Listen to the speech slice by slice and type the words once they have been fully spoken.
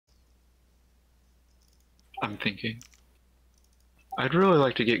I'm thinking. I'd really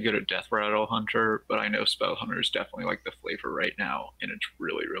like to get good at Deathrattle Hunter, but I know Spell Hunter is definitely like the flavor right now, and it's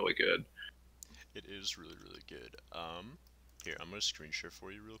really, really good. It is really, really good. Here, I'm gonna screen share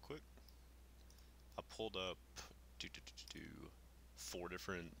for you real quick. I pulled up do, do, do, do, 4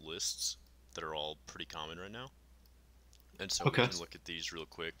 different lists that are all pretty common right now. And so we Okay. can look at these real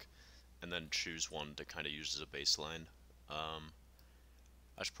quick and then choose one to kind of use as a baseline. Um,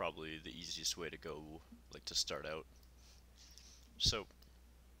 that's probably the easiest way to go, like to start out. So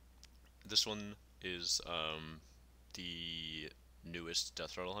this one is the newest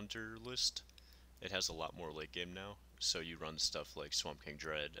Deathrattle Hunter list. It has a lot more late game now, so you run stuff like Swamp King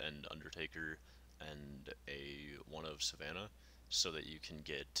Dread and Undertaker and a one of Savannah, so that you can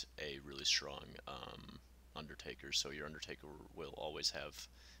get a really strong Undertaker. So your Undertaker will always have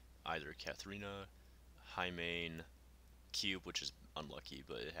either Katharina, High Main, Cube, which is unlucky,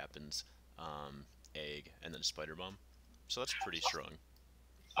 but it happens, Egg, and then Spider Bomb. So that's pretty strong.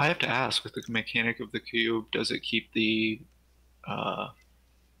 I have to ask, with the mechanic of the cube, does it keep the uh,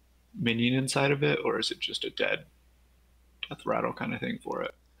 minion inside of it, or is it just a dead death rattle kind of thing for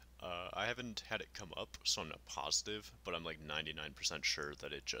it? I haven't had it come up, so I'm not positive, but I'm like 99% sure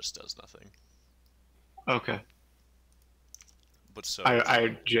that it just does nothing. Okay. But so,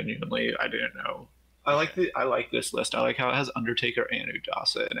 I genuinely I didn't know. yeah, I like this list. I like how it has Undertaker and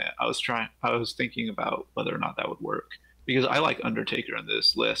Udasa in it. I was thinking about whether or not that would work because I like Undertaker in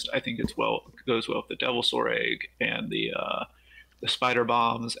this list. I think it goes well with the Devil Sore Egg and the Spider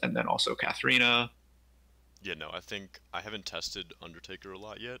Bombs, and then also Katharina. yeah, no, I think I haven't tested Undertaker a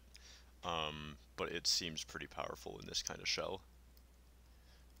lot yet, but it seems pretty powerful in this kind of shell.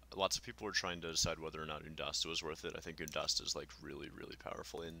 Lots of people are trying to decide whether or not Undasta was worth it. I think Undasta is like really, really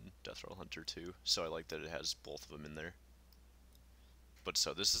powerful in Deathrattle Hunter too, so I like that it has both of them in there. But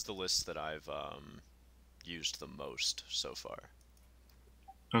so this is the list that I've used the most so far.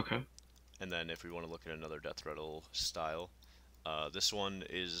 Okay. And then if we want to look at another Deathrattle style, this one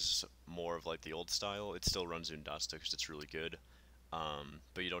is more of like the old style. It still runs Undasta because it's really good,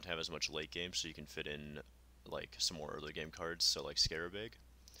 but you don't have as much late game, so you can fit in like some more early game cards, so like Scarabig,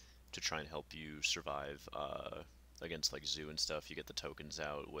 to try and help you survive against like Zoo and stuff. You get the tokens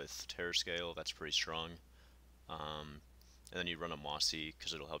out with Terror Scale, that's pretty strong. Um, and then you run a Mossy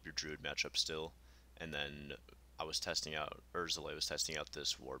because it'll help your Druid matchup still. And then I was testing out, Urzula was testing out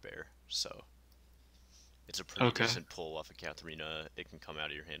this Warbear, so it's a pretty Okay. decent pull off of Katharina. It can come out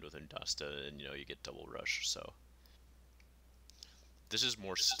of your hand with Undasta, and you get double rush. So this is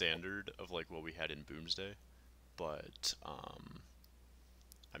more standard of like what we had in Boomsday, but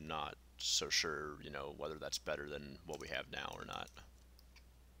I'm not so sure, whether that's better than what we have now or not.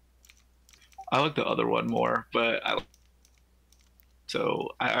 I like the other one more, I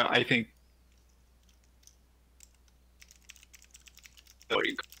think.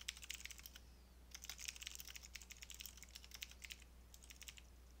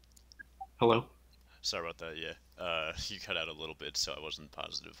 Hello. Sorry about that. Yeah, you cut out a little bit, so I wasn't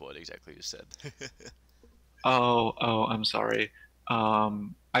positive what exactly you said. I'm sorry.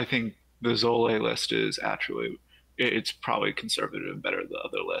 I think the Zole list is actually it's probably conservative and better than the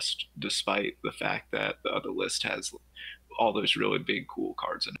other list, despite the fact that the other list has all those really big cool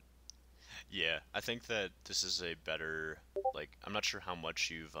cards in it. Yeah, I think that this is a better, like, I'm not sure how much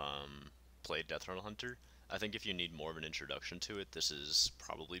you've played Deathrattle Hunter. I think if you need more of an introduction to it, this is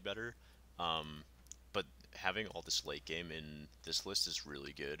probably better. Um, but having all this late game in this list is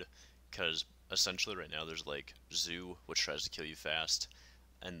really good because essentially right now there's like Zoo, which tries to kill you fast,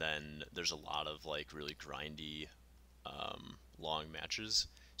 and then there's a lot of like really grindy, long matches.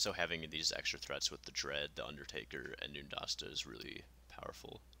 So having these extra threats with the Dread, the Undertaker, and Nundasta is really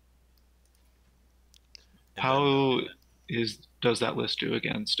powerful. And then How is does that list do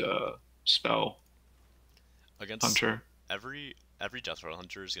against Spell against Hunter? every Death Rattle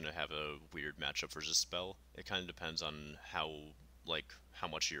Hunter is gonna have a weird matchup versus spell. It kind of depends on how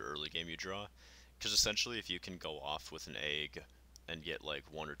much of your early game you draw. Because essentially, if you can go off with an egg and get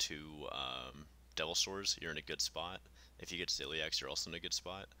like one or two Devil Swords, you're in a good spot. If you get Ziliax, you're also in a good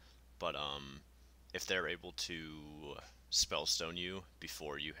spot. But if they're able to Spellstone you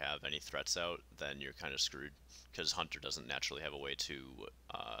before you have any threats out, then you're kind of screwed. Because Hunter doesn't naturally have a way to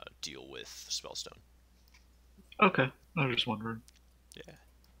deal with Spellstone. Okay, I was just wondering. Yeah.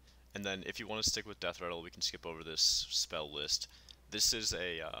 And then if you want to stick with Death Rattle, we can skip over this spell list. This is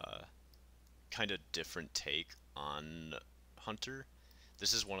a kind of different take on Hunter.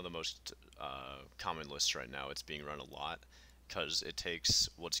 This is one of the most common lists right now. It's being run a lot because it takes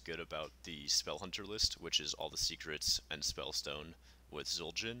what's good about the Spell Hunter list, which is all the secrets and Spellstone with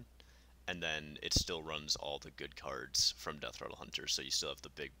Zul'jin, and then it still runs all the good cards from Deathrattle Hunter. So you still have the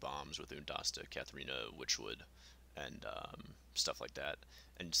big bombs with Undasta, Katharina, Witchwood, and stuff like that.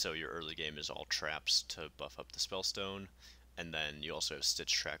 And so your early game is all traps to buff up the Spellstone, and then you also have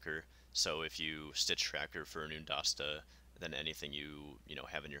Stitch Tracker. So if you Stitch Tracker for an Undasta, then anything you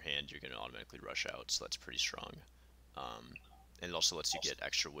have in your hand, you're going to automatically rush out. So that's pretty strong. And it also lets you get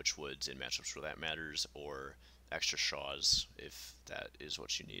extra Witchwoods in matchups where that matters, or extra Shaws if that is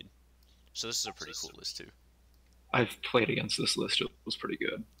what you need. So this is a pretty cool list too. I've played against this list. It was pretty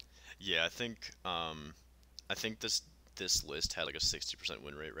good. Yeah, I think this list had like a 60%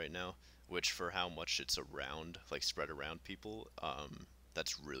 win rate right now, which for how much it's around, like spread around people,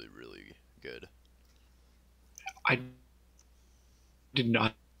 that's really really good. I did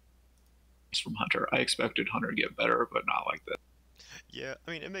not from Hunter. I expected Hunter to get better, but not like that. Yeah,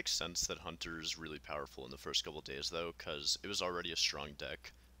 I mean it makes sense that Hunter's really powerful in the first couple days though, because it was already a strong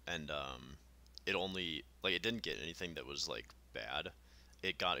deck, and it only like it didn't get anything that was like bad.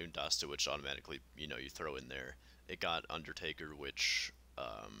 It got Undasta, which automatically you throw in there. It got Undertaker, which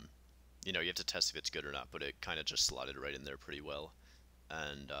you have to test if it's good or not, but it kind of just slotted right in there pretty well.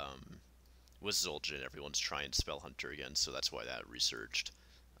 And with Zul'jin, everyone's trying Spell Hunter again, so that's why that resurged.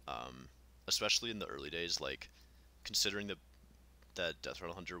 Um, Especially in the early days, like considering that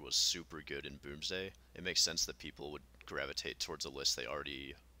Deathrattle Hunter was super good in Boomsday, it makes sense that people would gravitate towards a list they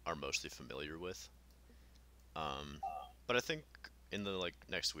already are mostly familiar with. Um, but I think in the like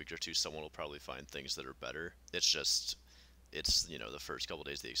next week or two, someone will probably find things that are better. It's the first couple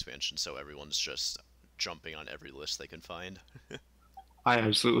days of the expansion, so everyone's just jumping on every list they can find. I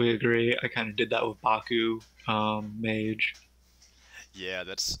absolutely agree. I kind of did that with Baku, Mage. Yeah,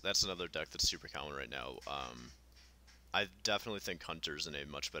 that's another deck that's super common right now. I definitely think Hunter's in a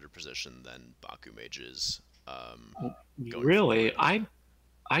much better position than Baku Mage is going Really, forward.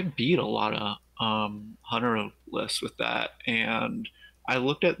 I beat a lot of Hunter lists with that, and I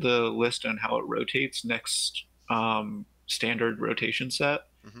looked at the list and how it rotates next standard rotation set,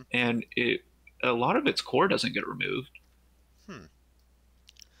 Hmm. and it a lot of its core doesn't get removed. Hmm.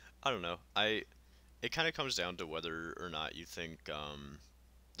 I don't know. It kind of comes down to whether or not you think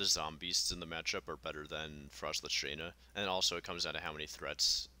the zombies in the matchup are better than Frostless Jaina, and also it comes down to how many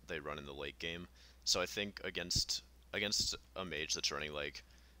threats they run in the late game. So I think against a mage that's running like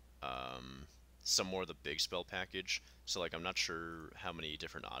um, some more of the big spell package. So like I'm not sure how many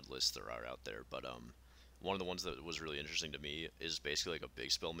different odd lists there are out there, but one of the ones that was really interesting to me is basically like a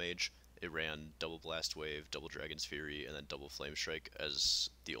big spell mage. It ran double blast wave, double dragon's fury, and then double flame strike as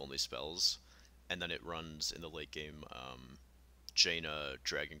the only spells, and then it runs in the late game Jaina,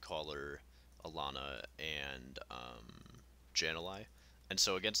 Dragon Caller, Alana, and Jan'alai. And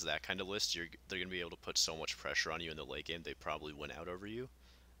so against that kind of list, they're going to be able to put so much pressure on you in the late game, they probably win out over you.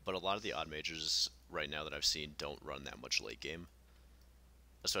 But a lot of the odd mages right now that I've seen don't run that much late game,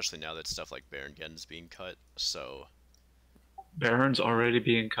 especially now that stuff like Baron Gen's being cut. So Baron's already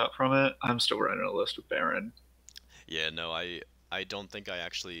being cut from it. I'm still running a list with Baron. yeah, no, I don't think I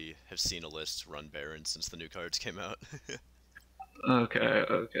actually have seen a list run Baron since the new cards came out. Okay,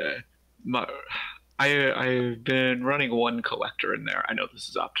 okay. My, I've been running one collector in there. I know this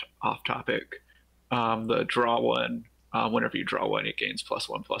is off topic. The draw one. Whenever you draw one, it gains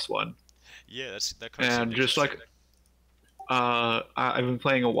 +1/+1. Yeah, that card seemed And just like interesting. I've been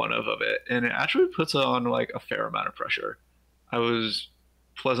playing a one of it, and it actually puts on like a fair amount of pressure. I was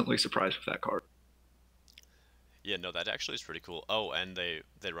pleasantly surprised with that card. Yeah, no, that actually is pretty cool. Oh, and they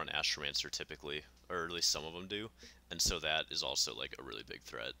run Astromancer typically, or at least some of them do, and so that is also like a really big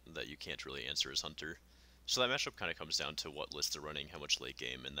threat that you can't really answer as Hunter. So that matchup kind of comes down to what list they're running, how much late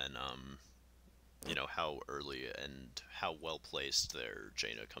game, and then how early and how well placed their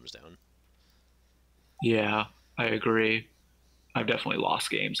Jaina comes down. Yeah, I agree. I've definitely lost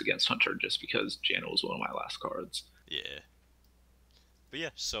games against Hunter just because Jana was one of my last cards. Yeah, but yeah,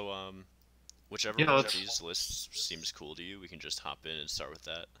 so whichever Yeah, one of these lists seems cool to you, we can just hop in and start with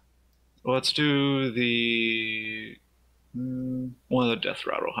that. let's do the one of the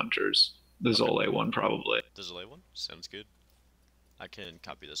Deathrattle Hunters, the Okay, Zole one probably. the Zalay one sounds good. I can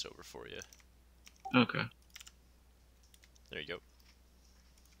copy this over for you. Okay. There you go.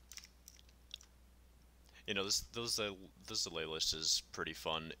 This delay list is pretty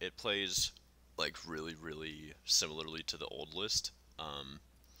fun. It plays like really really similarly to the old list.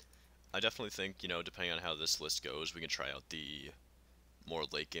 I definitely think depending on how this list goes, we can try out the more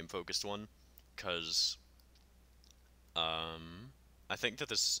late game focused one, because um, I think that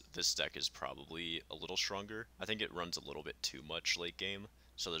this deck is probably a little stronger. I think it runs a little bit too much late game,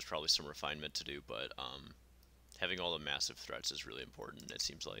 so there's probably some refinement to do. But having all the massive threats is really important. It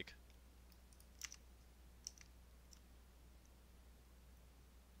seems like.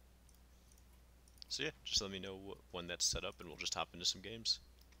 So yeah, just let me know when that's set up, and we'll just hop into some games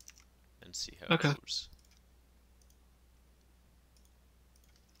and see how it Okay. goes.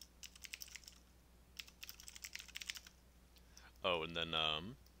 Oh, and then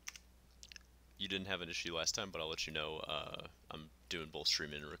you didn't have an issue last time, but I'll let you know. I'm doing both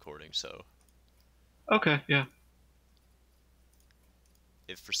streaming and recording, so Okay. Yeah.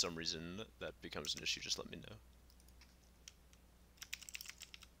 if for some reason that becomes an issue, just let me know.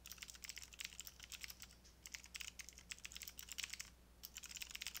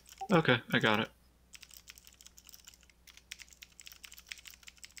 Okay. I got it.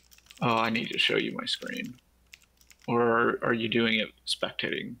 Oh, I need to show you my screen. Or are you doing it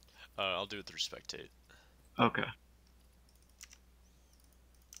spectating? I'll do it through spectate. Okay.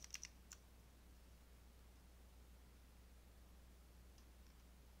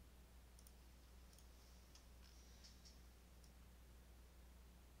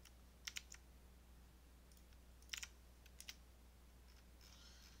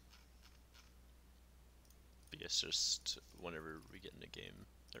 But yes, just whenever we get in a game.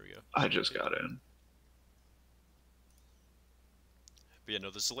 There we go. I just Spectate. got in. But yeah,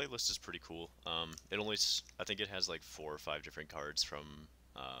 no, the Zelay list is pretty cool. It only, I think it has like 4 or 5 different cards from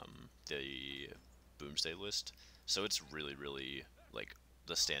the Boomsday list. So it's really, really like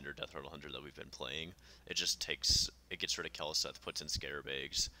the standard Deathrattle 100 that we've been playing. It just takes, it gets rid of Keleseth, puts in Scarab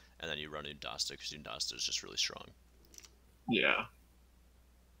Eggs, and then you run Undasta because Undasta is just really strong. Yeah.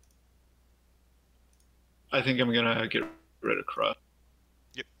 I think I'm gonna get rid of Crush.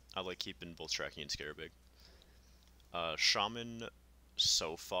 Yep, I like keeping both Tracking and Scarab Egg. Shaman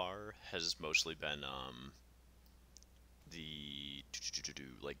so far has mostly been the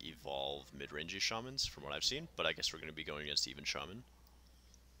like evolve mid-rangey shamans from what I've seen, but I guess we're going to be going against even shaman.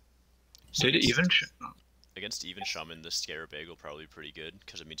 So Did it even? against even shaman, the Scarab Egg will probably be pretty good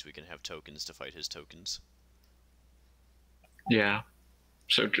because it means we can have tokens to fight his tokens. Yeah.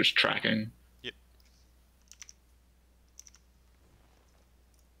 So just tracking. Yep.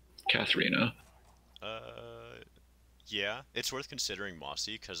 Katharina. Yeah, it's worth considering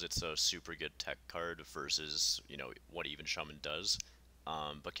Mossy because it's a super good tech card versus what even shaman does.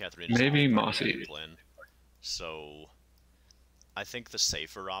 But Katharina's a Maybe big part of your game Mossy. plan. So I think the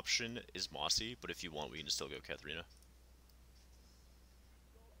safer option is Mossy, but if you want, we can still go Katharina.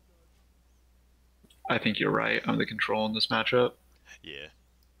 I think you're right. I'm the control in this matchup. Yeah.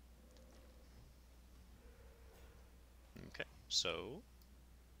 Okay, so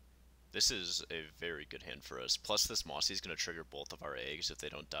this is a very good hand for us. Plus, this Mossy is going to trigger both of our eggs if they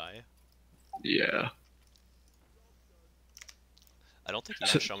don't die. Yeah. I don't think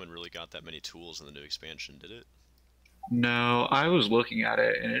So, even Shaman really got that many tools in the new expansion, did it? no, I was looking at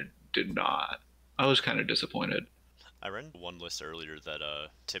it and it did not. I was kind of disappointed. I ran one list earlier that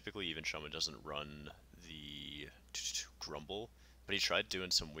typically even Shaman doesn't run the Grumble, but he tried doing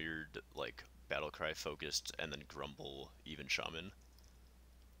some weird like Battlecry focused and then Grumble even Shaman.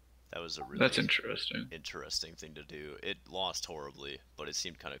 That was a That's really interesting. interesting thing to do. It lost horribly, but it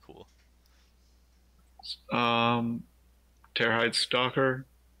seemed kind of cool. Um, Terrahide Stalker.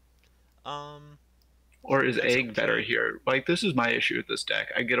 Um, Or is that's egg better okay. here? Like, this is my issue with this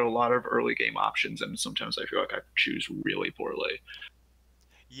deck. I get a lot of early game options, and sometimes I feel like I choose really poorly.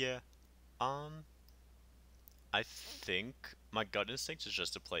 Yeah. Um, I think my gut instinct is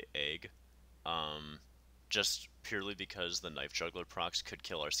just to play egg. Um, just purely because the knife juggler procs could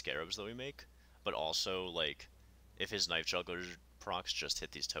kill our scarabs that we make, but also like if his knife juggler procs just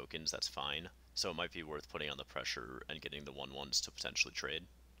hit these tokens, that's fine. So it might be worth putting on the pressure and getting the 1/1s to potentially trade.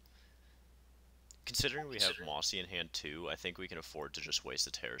 Considering we have Mossy in hand too, I think we can afford to just waste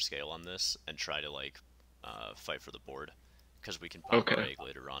a terror scale on this and try to like fight for the board because we can pop our Okay. egg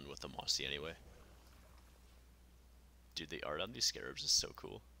later on with the Mossy anyway. Dude, the art on these scarabs is so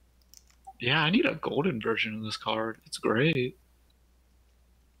cool. Yeah, I need a golden version of this card. It's great.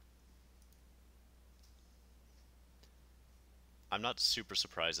 I'm not super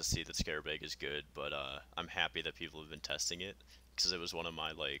surprised to see that Scarab Egg is good, but I'm happy that people have been testing it because it was one of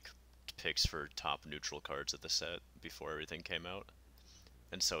my like picks for top neutral cards at the set before everything came out,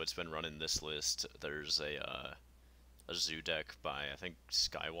 and so it's been running this list. There's a zoo deck by I think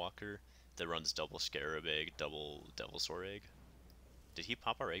Skywalker that runs double Scarab Egg, double Devilsaur Egg. Did he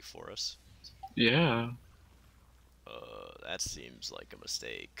pop our egg for us? Yeah. That seems like a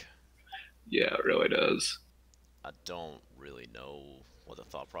mistake. Yeah, it really does. I don't really know what the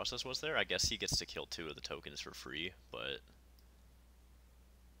thought process was there. I guess he gets to kill 2 of the tokens for free, but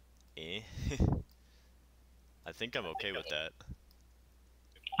eh. I think I'm okay with that.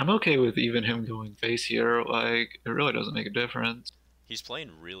 I'm okay with even him going face here. Like, it really doesn't make a difference. He's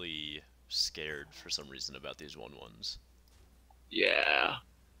playing really scared for some reason about these 1/1s. Yeah.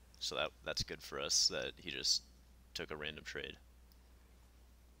 So that's good for us that he just took a random trade.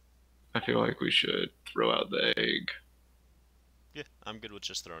 I feel like we should throw out the egg. Yeah, I'm good with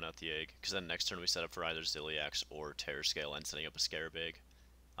just throwing out the egg, because then next turn we set up for either Ziliax or Terror Scale and setting up a Scarab Egg.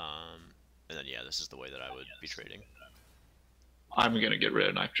 And then yeah, this is the way that I would be trading. I'm gonna get rid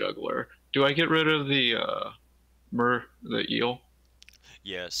of Knife Juggler. Do I get rid of the the eel?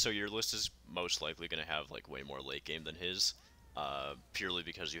 Yeah, so your list is most likely going to have like way more late game than his, purely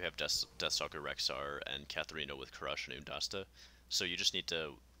because you have Deathstalker Rexar and Katharina with Crush and Undasta. So you just need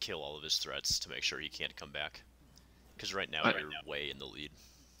to kill all of his threats to make sure he can't come back. Because right now you're way in the lead.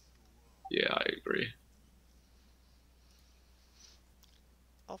 Yeah, I agree.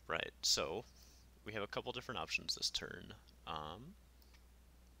 Alright, so we have a couple different options this turn.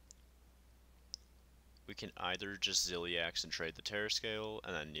 We can either just Ziliax and trade the Terror Scale,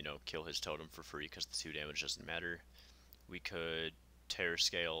 and then, you know, kill his totem for free because the 2 damage doesn't matter. We could Terror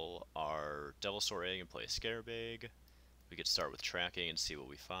Scale our Devilsaur Egg and play a Scarab Egg. We could start with tracking and see what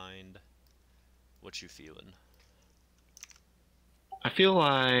we find. What you feeling? I feel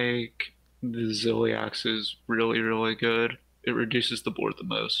like the Ziliax is really, really good. It reduces the board the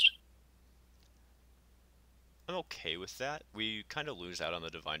most. I'm okay with that. We kind of lose out on the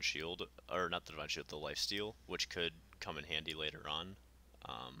Divine Shield, or not the Divine Shield, the Lifesteal, which could come in handy later on.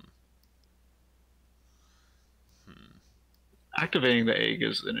 Um, hmm. Activating the egg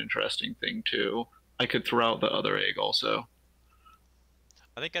is an interesting thing too. I could throw out the other egg also.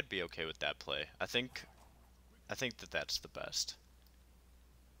 I think I'd be okay with that play. I think that that's the best.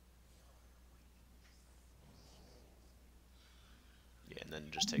 Yeah, and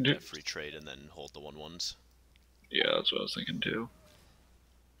then just take that free trade and then hold the 1/1s. Yeah, that's what I was thinking too.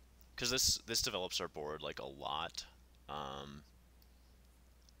 Because this develops our board like a lot. I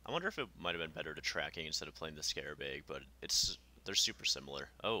wonder if it might have been better to tracking instead of playing the Scarab Egg, but they're super similar.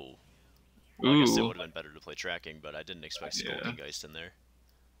 Oh, well, I guess it Ooh, would have been better to play tracking, but I didn't expect yeah. Skulking Geist in there.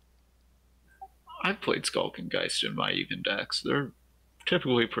 I've played Skulk and Geist in my even decks. They're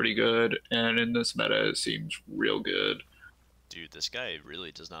typically pretty good, and in this meta, it seems real good. Dude, this guy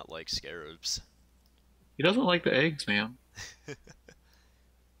really does not like Scarabs. He doesn't like the eggs, man.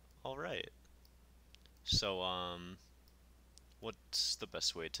 All right. So, what's the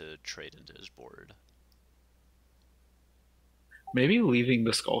best way to trade into his board? Maybe leaving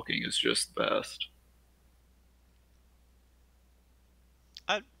the skulking is just best.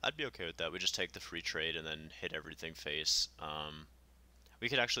 I'd be okay with that. We just take the free trade and then hit everything face. We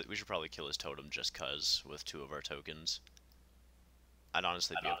should probably kill his totem just cuz with 2 of our tokens. I'd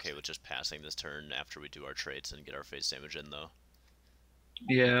honestly be okay with just passing this turn after we do our trades and get our face damage in though.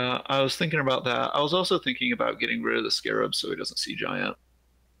 Yeah, I was thinking about that. I was also thinking about getting rid of the scarab so he doesn't see giant.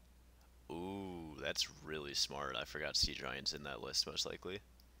 Ooh, that's really smart. I forgot Sea Giant's in that list most likely.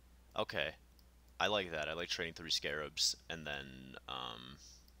 Okay, I like that. I like trading 3 scarabs and then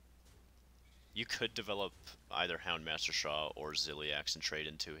you could develop either Houndmaster Shaw or Ziliax and trade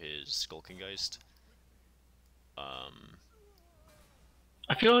into his Skulking Geist. Um,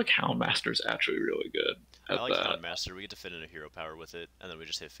 I feel like Houndmaster's actually really good I at like that. Houndmaster. We get to fit in a hero power with it, and then we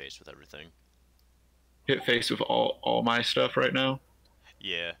just hit face with everything. Hit face with all my stuff right now.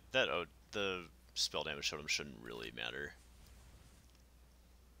 Yeah, the spell damage totem shouldn't really matter.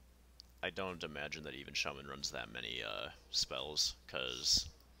 I don't imagine that even Shaman runs that many spells, because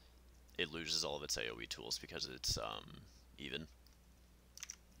it loses all of its AoE tools because it's even.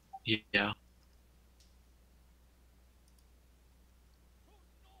 Yeah.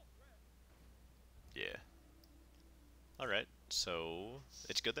 Yeah. Alright, so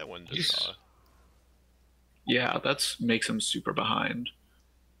it's good that one to He's draw. yeah, that's makes him super behind.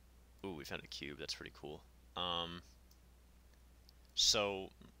 Ooh, we found a cube, that's pretty cool. Um, so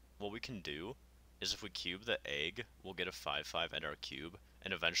what we can do is if we cube the egg, we'll get a 5/5 and our cube,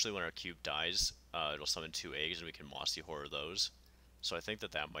 and eventually when our cube dies, it'll summon 2 eggs and we can Mossy Horror those. So I think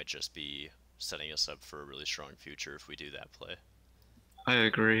that that might just be setting us up for a really strong future if we do that play. I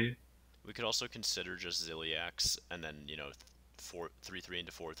agree. We could also consider just Ziliax and then, you know, 3/3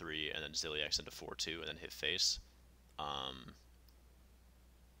 into 4/3 and then Ziliax into 4/2 and then hit face. Um,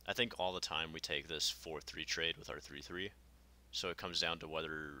 I think all the time we take this 4/3 trade with our 3/3. So it comes down to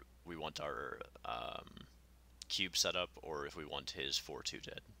whether we want our cube setup or if we want his 4/2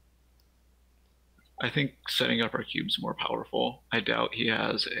 dead. I think setting up our cube's more powerful. I doubt he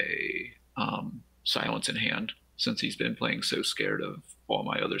has a silence in hand since he's been playing so scared of all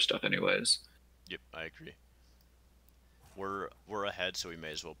my other stuff anyways. Yep, I agree. We're ahead, so we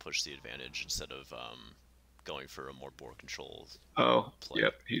may as well push the advantage instead of going for a more board control Oh, play.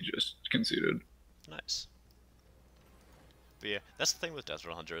 yep, he just conceded. Nice. But yeah, that's the thing with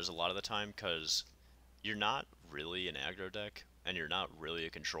Deathrattle Hunter is a lot of the time because you're not really an aggro deck and you're not really a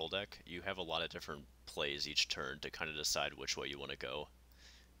control deck. You have a lot of different plays each turn to kind of decide which way you want to go.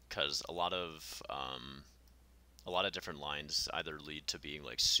 Because a lot of different lines either lead to being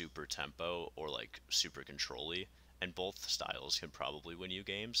like super tempo or like super control-y, and both styles can probably win you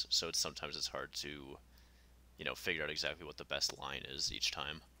games. So sometimes it's hard to figure out exactly what the best line is each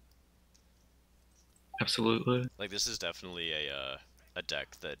time. Absolutely. Like this is definitely a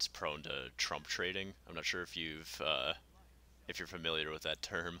deck that's prone to trump trading. I'm not sure if you're familiar with that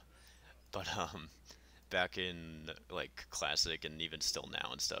term, but back in like classic and even still now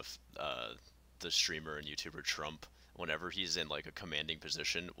and stuff, the streamer and YouTuber Trump, whenever he's in like a commanding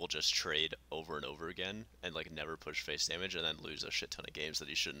position, will just trade over and over again and like never push face damage and then lose a shit ton of games that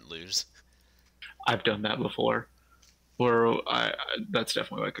he shouldn't lose. I've done that before. Where that's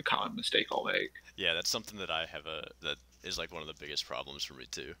definitely like a common mistake I'll make. Yeah, that's something that I have a that is like one of the biggest problems for me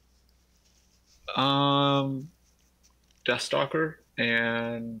too. Um, Deathstalker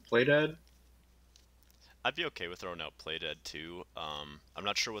and Playdead. I'd be okay with throwing out Playdead too. I'm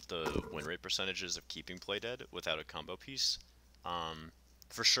not sure what the win rate percentage is of keeping Playdead without a combo piece. Um,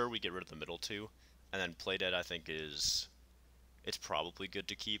 for sure, we get rid of the middle two, and then Playdead I think it's probably good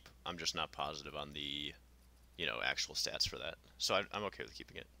to keep. I'm just not positive on the actual stats for that, so I'm okay with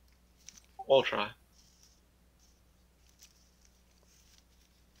keeping it. I'll try.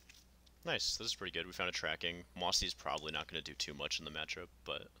 Nice, this is pretty good. We found a tracking. Mossy's probably not going to do too much in the matchup,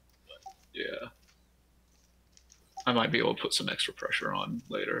 but Yeah, I might be able to put some extra pressure on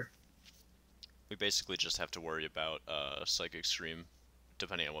later. we basically just have to worry about Psychic Stream.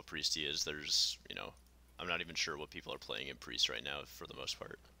 Depending on what priest he is, I'm not even sure what people are playing in priest right now for the most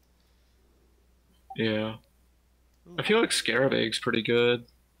part. Yeah, I Ooh. feel like Scarab Egg's pretty good.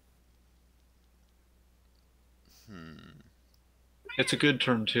 Hmm. It's a good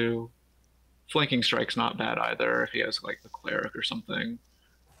turn too. Flanking Strike's not bad either if he has like a cleric or something.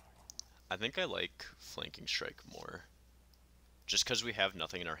 I think I like Flanking Strike more. Just because we have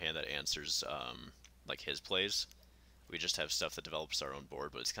nothing in our hand that answers like his plays. We just have stuff that develops our own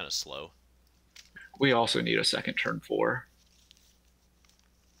board, but it's kind of slow. We also need a second turn 4.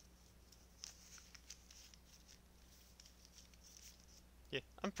 Yeah,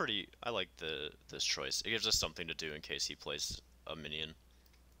 I like this choice. It gives us something to do in case he plays a minion.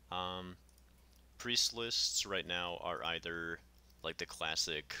 Um, Priest lists right now are either like the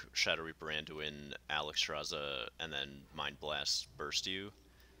classic Shadow Reaper Anduin, Alexstrasza, and then Mind Blast burst you.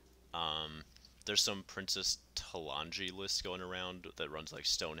 Um, there's some Princess Talanji lists going around that runs like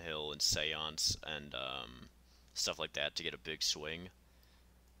Stonehill and Seance and stuff like that to get a big swing.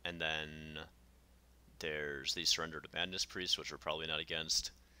 And then there's the Surrender to Madness Priest, which we're probably not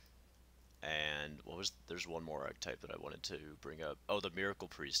against. And there's one more archetype that I wanted to bring up. Oh, the Miracle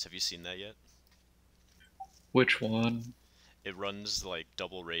Priest. Have you seen that yet? Which one? It runs like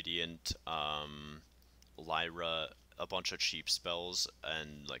double radiant, Lyra, a bunch of cheap spells,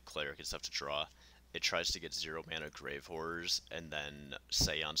 and like cleric and stuff to draw. It tries to get 0 mana Grave Horrors and then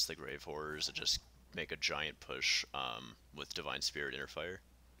Seance the Grave Horrors and just make a giant push with Divine Spirit Interfire.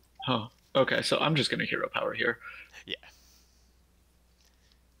 Huh. Okay, so I'm just gonna hero power here. Yeah,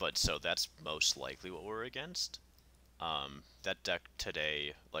 but so that's most likely what we're against. That deck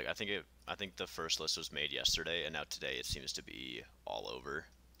today, like I think the first list was made yesterday, and now today it seems to be all over.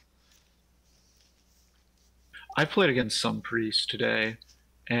 I played against some priests today,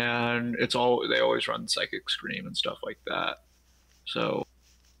 and they always run Psychic Scream and stuff like that. So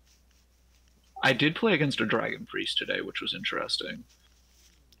I did play against a Dragon Priest today, which was interesting.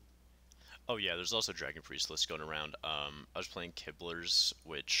 Oh yeah, there's also Dragon Priest lists going around. I was playing Kibblers,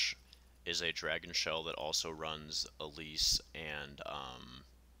 which is a dragon shell that also runs Elise and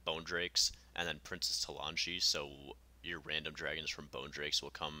Bone Drakes, and then Princess Talanji. So your random dragons from Bone Drakes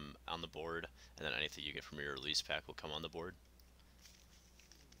will come on the board, and then anything you get from your Elise pack will come on the board.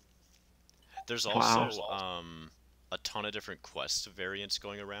 There's Wow. also a ton of different quest variants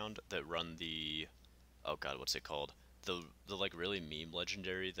going around that run the oh god, what's it called? The like really meme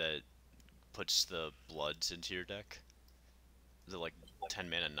legendary that puts the bloods into your deck. The like 10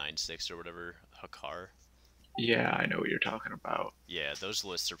 mana 9/6 or whatever, Hakar. Yeah, I know what you're talking about. Yeah, those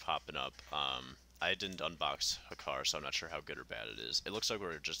lists are popping up. I didn't unbox Hakar, so I'm not sure how good or bad it is. It looks like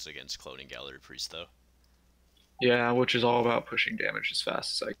we're just against Cloning Gallery Priest though. Yeah, which is all about pushing damage as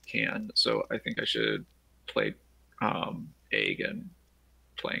fast as I can. So I think I should play Egg and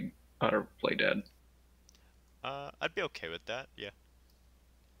playing or play dead. I'd be okay with that. Yeah.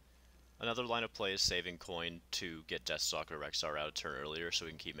 Another line of play is saving coin to get Deathstalker Rexar out a turn earlier so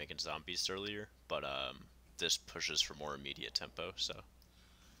we can keep making zombies earlier, but this pushes for more immediate tempo, so.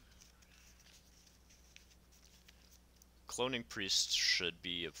 Cloning Priest should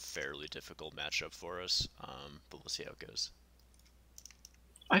be a fairly difficult matchup for us, but we'll see how it goes.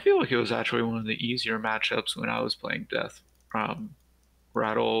 I feel like it was actually one of the easier matchups when I was playing Death.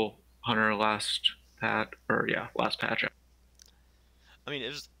 Rattle Hunter last patch. I mean,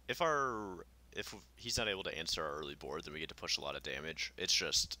 if he's not able to answer our early board, then we get to push a lot of damage. It's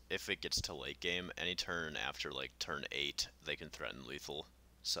just if it gets to late game, any turn after like turn 8, they can threaten lethal.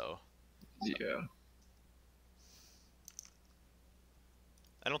 So Yeah.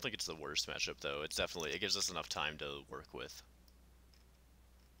 I don't think it's the worst matchup though. It gives us enough time to work with.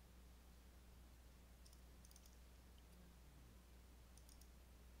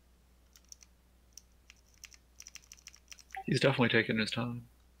 He's definitely taking his time.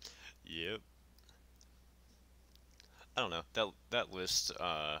 Yep. I don't know. That list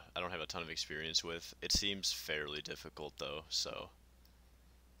I don't have a ton of experience with. It seems fairly difficult though, so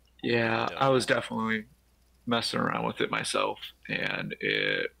I Yeah, don't I was know. definitely messing around with it myself, and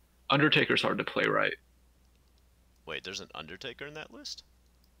Undertaker's hard to play right. Wait, there's an Undertaker in that list?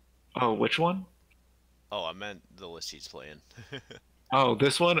 Oh, which one? Oh, I meant the list he's playing. Oh,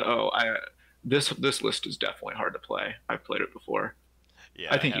 this one. This list is definitely hard to play. I've played it before.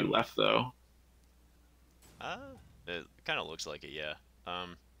 Yeah, I I think he have. left though. It kind of looks like it, yeah.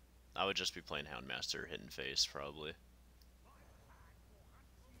 Um, I would just be playing Houndmaster Hidden Face, probably.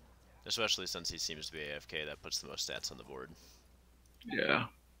 Especially since he seems to be AFK, that puts the most stats on the board. Yeah.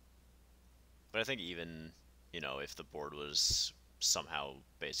 But I think even, if the board was somehow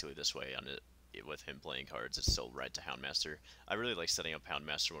basically this way on it with him playing cards, it's still right to Houndmaster. I really like setting up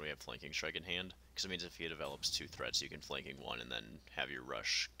Houndmaster when we have Flanking Strike in hand, because it means if he develops 2 threats, you can Flanking 1 and then have your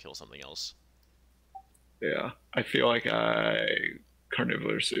Rush kill something else. Yeah. I feel like I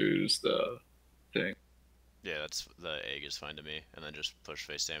Carnivorous Ooze the thing. Yeah, that's the egg is fine to me, and then just push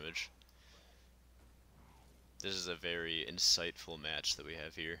face damage. This is a very insightful match that we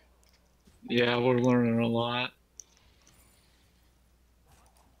have here. Yeah, we're learning a lot.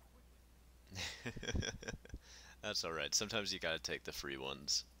 That's alright. Sometimes you gotta take the free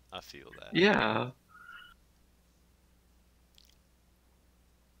ones. I feel that. Yeah.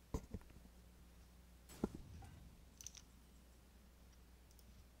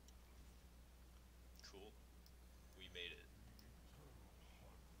 Cool. We made it.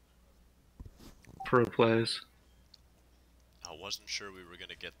 Pro plays. I wasn't sure we were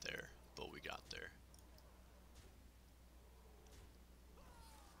gonna get there, but we got there.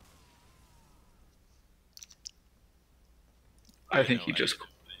 I You think know, he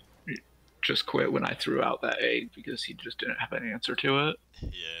I just quit when I threw out that egg because he just didn't have an answer to it.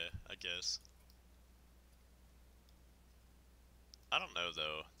 yeah, I guess. I don't know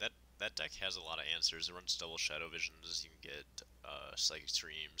though. That deck has a lot of answers. It runs double Shadow Visions. You can get Psychic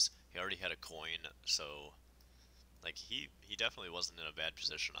Streams. He already had a coin, so like he definitely wasn't in a bad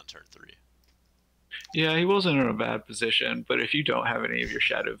position on turn 3. Yeah, he wasn't in a bad position, but if you don't have any of your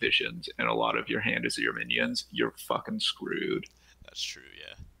shadow visions and a lot of your hand is your minions, you're fucking screwed. That's true,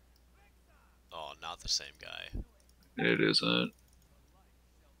 yeah. Oh, not the same guy. It isn't.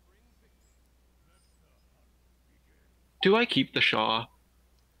 Do I keep the Shaw?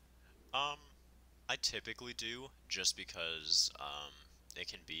 Um, I typically do, just because it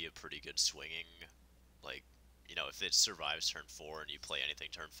can be a pretty good swinging, like, if it survives turn 4 and you play anything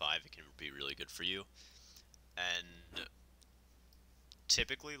turn 5, it can be really good for you. And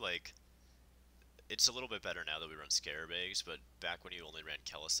typically, like, it's a little bit better now that we run Scarab Eggs, but back when you only ran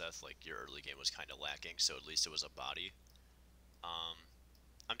Keleseth, like, your early game was kind of lacking, so at least it was a body. Um,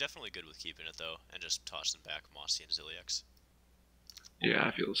 I'm definitely good with keeping it, though, and just tossing back Mossy and Ziliax. Yeah,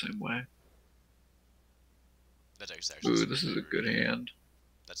 I feel the same way. That deck's actually Ooh, super this is a good favorite. hand.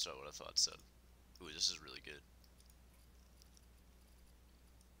 That's not what I thought, so. Ooh, this is really good.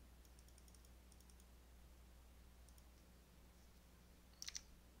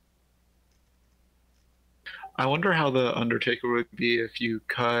 I wonder how the Undertaker would be if you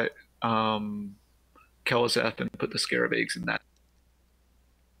cut Kelazeth and put the Scarab eggs in that.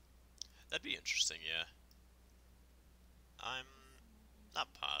 That'd be interesting, yeah. I'm not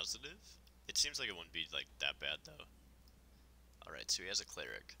positive. It seems like it wouldn't be, like, that bad, though. Alright, so he has a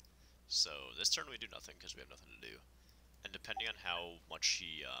Cleric. So this turn we do nothing because we have nothing to do. And depending on how much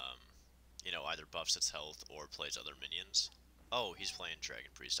he, either buffs its health or plays other minions. Oh, he's playing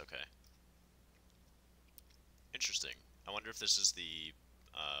Dragon Priest, okay. Interesting. I wonder if this is the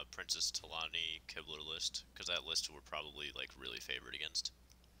Princess Talani Kibler list, because that list we're probably, like, really favored against.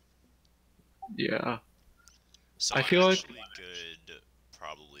 Yeah. So I I'm feel like actually good,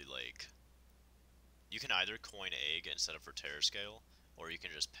 probably like you can either coin egg and set up for Terror Scale, or you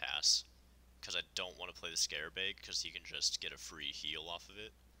can just pass. Because I don't want to play the Scarab Egg, because you can just get a free heal off of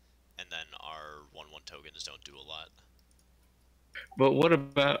it, and then our 1/1 tokens don't do a lot. but what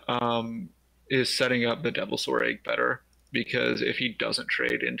about is setting up the Devilsaur egg better? Because if he doesn't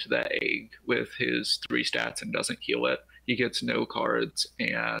trade into that egg with his 3 stats and doesn't heal it, he gets no cards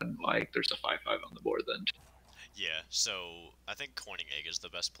and like there's a 5/5 on the board then. Yeah, so I think coining egg is the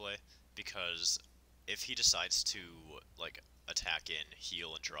best play, because if he decides to like attack in,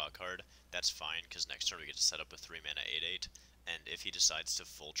 heal, and draw a card, that's fine, because next turn we get to set up a 3 mana 8/8, and if he decides to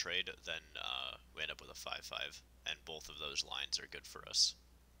full trade, then we end up with a 5/5, and both of those lines are good for us.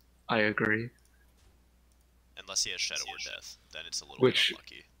 I agree. Unless he has Shadow or Death, then it's a little bit Which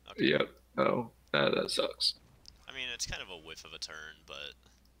unlucky. Okay. yep. Oh, that sucks. I mean, it's kind of a whiff of a turn, but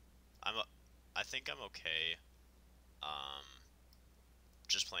I'm a, I think I'm okay. Um,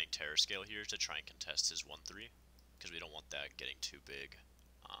 just playing Terror Scale here to try and contest his 1/3, because we don't want that getting too big.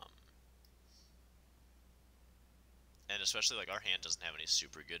 Um, and especially like our hand doesn't have any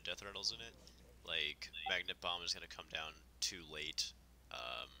super good Deathrattles in it. Like Magnet Bomb is gonna come down too late,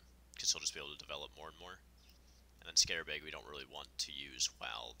 because he'll just be able to develop more and more. And then Scarebag we don't really want to use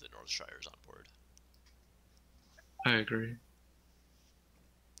while the Northshire is on board. I agree.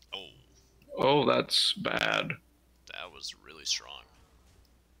 Oh, Oh, that's bad. that was really strong.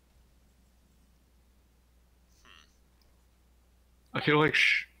 Hmm. I feel like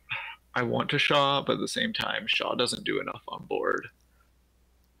I want to Shaw, but at the same time, Shaw doesn't do enough on board.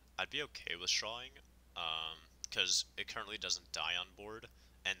 I'd be okay with shawing, because it currently doesn't die on board,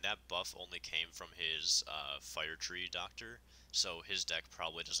 and that buff only came from his Fire Tree Doctor, so his deck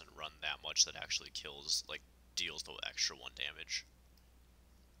probably doesn't run that much that actually kills, like, deals the extra 1 damage.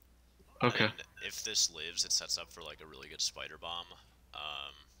 And Okay, then if this lives, it sets up for, like, a really good Spider Bomb,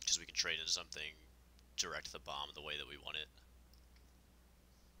 because we can trade into something, direct the bomb the way that we want it.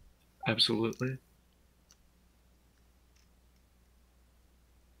 absolutely.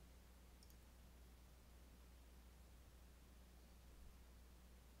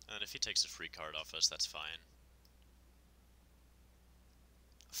 And if he takes a free card off us, that's fine.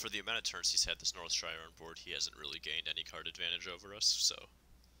 For the amount of turns he's had this Northshire on board, he hasn't really gained any card advantage over us, so...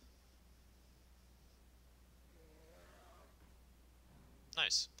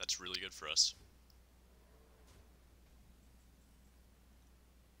 Nice, that's really good for us.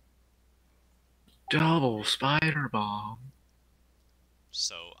 Double Spider Bomb.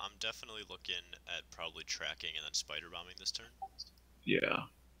 So I'm definitely looking at probably tracking and then spider bombing this turn. Yeah.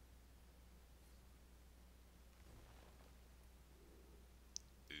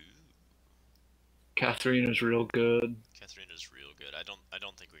 Ooh, Katharina's real good. Katharina's real good. I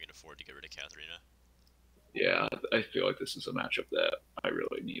don't think we can afford to get rid of Katharina. Yeah, I feel like this is a matchup that I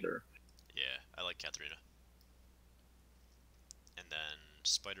really need her. Yeah, I like Katharina. And then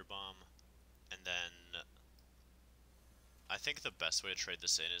spider bomb, and then I think the best way to trade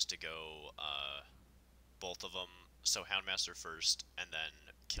this in is to go both of them. So Houndmaster first, and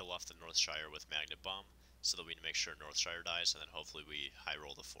then kill off the Northshire with Magnet Bomb, so that we make sure Northshire dies, and then hopefully we high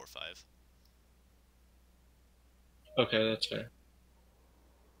roll the 4/5. Okay, that's fair.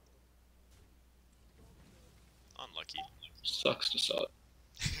 Unlucky. Sucks to suck.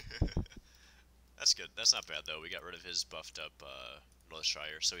 That's good. That's not bad, though. We got rid of his buffed up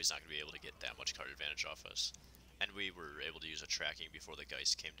Northshire, so he's not going to be able to get that much card advantage off us. And we were able to use a tracking before the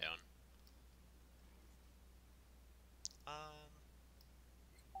Geist came down.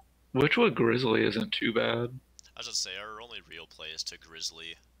 Witchwood Grizzly isn't too bad. I was going to say, our only real play is to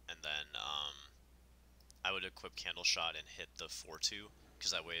Grizzly, and then I would equip Candle Shot and hit the 4/2,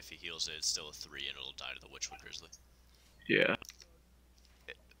 because that way if he heals it, it's still a 3 and it'll die to the Witchwood Grizzly. Yeah.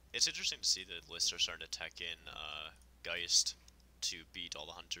 It's interesting to see that lists are starting to tech in Geist to beat all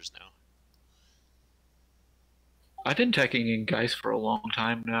the hunters now. I've been teching in Geist for a long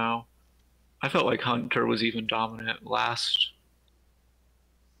time now. I felt like Hunter was even dominant last.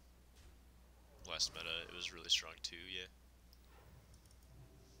 Last meta, it was really strong too, yeah.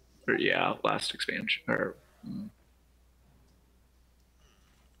 Or yeah, last expansion. Or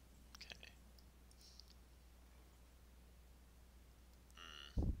Okay.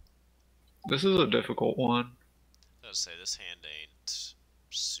 Mm. this is a difficult one. I was gonna say, this hand ain't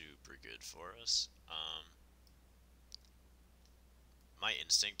super good for us. My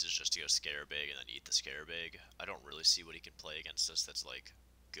instinct is just to go Scarabig and then eat the Scarabig. I don't really see what he can play against us that's, like,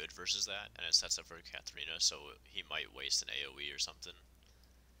 good versus that, and it sets up for Katharina, so he might waste an AoE or something.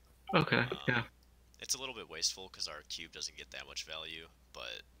 Okay, yeah. It's a little bit wasteful because our cube doesn't get that much value,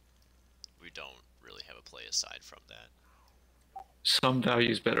 but we don't play aside from that. Some value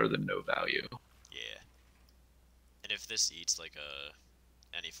is better than no value. Yeah. And if this eats like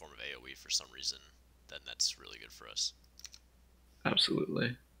any form of AoE for some reason, then that's really good for us.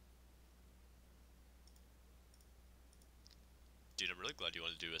 Absolutely. Dude, I'm really glad you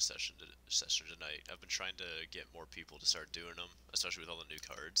want to do a session tonight. I've been trying to get more people to start doing them, especially with all the new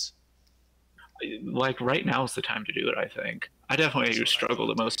cards. Like right now is the time to do it, I think. I That's definitely what I struggle thought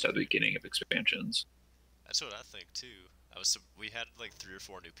the too. most at the beginning of expansions. That's what I think too. We had like 3 or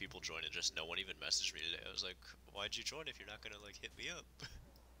 4 new people join and just no one even messaged me today. I was like, why'd you join if you're not gonna like hit me up?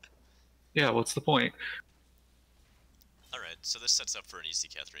 Yeah, what's the point? All right, so this sets up for an easy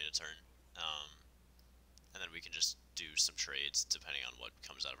Katharina turn, um, and then we can just do some trades depending on what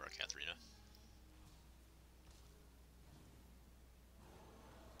comes out of our Katharina.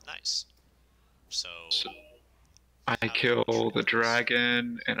 Nice. So So I how do we kill the trade this?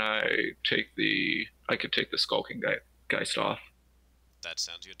 dragon and I could take the skulking geist off. That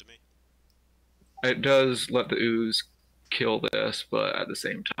sounds good to me. It does let the ooze kill this, but at the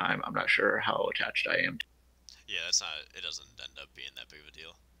same time, I'm not sure how attached I am. Yeah, that's not. It doesn't end up being that big of a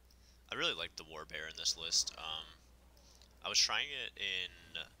deal. I really like the War Bear in this list. I was trying it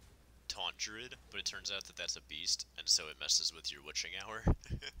in Taunt Druid, but it turns out that that's a beast, and so it messes with your Witching Hour.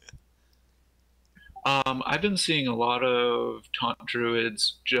 I've been seeing a lot of taunt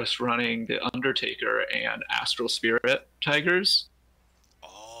druids just running the Undertaker and Astral Spirit tigers,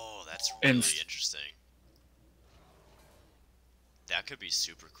 Oh, that's and really interesting. That could be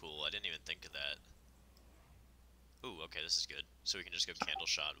super cool. I didn't even think of that. Ooh, okay, this is good. So we can just go Candle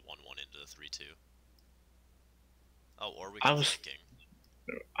Shot 1-1 into the 3-2. Oh, or we I can was Flanking.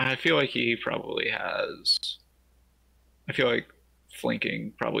 I feel like he probably has. I feel like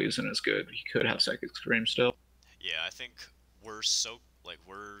flanking probably isn't as good. He could have Psychic Scream still. Yeah, I think we're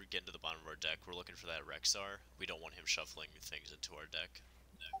getting to the bottom of our deck. We're looking for that Rexar. We don't want him shuffling things into our deck,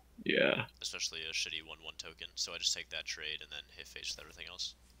 Yeah, especially a shitty 1-1 token. So I just take that trade and then hit face with everything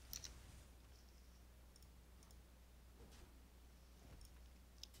else.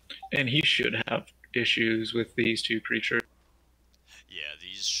 and he should have issues with these two creatures. Yeah,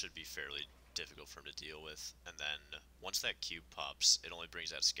 these should be fairly difficult for him to deal with. And then once that cube pops, it only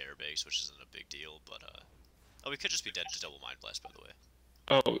brings out Scarabags, which isn't a big deal. But oh, we could just be dead to double Mind Blast, by the way.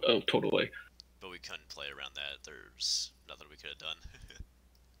 Oh, totally. But we couldn't play around that. There's nothing we could have done.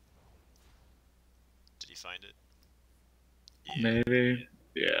 Did you find it? Yeah. Maybe.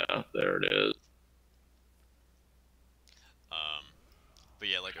 Yeah, there it is. Um, but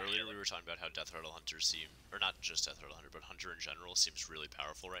yeah, like earlier we were talking about how Deathrattle Hunters seem, or not just Deathrattle Hunter, but Hunter in general seems really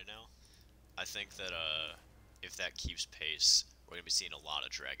powerful right now. I think that if that keeps pace, we're gonna be seeing a lot of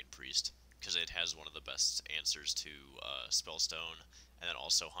Dragon Priest because it has one of the best answers to Spellstone, and then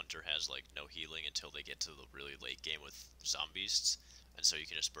also Hunter has like no healing until they get to the really late game with Zombeasts, and so you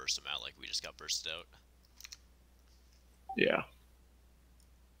can just burst them out like we just got bursted out. Yeah.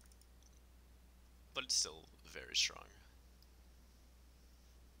 But it's still very strong.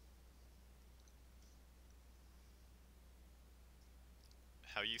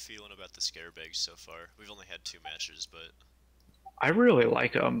 How you feeling about the Scarabags so far? We've only had 2 matches, but I really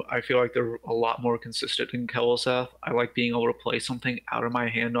like them. I feel like they're a lot more consistent than Kel'Seth. I like being able to play something out of my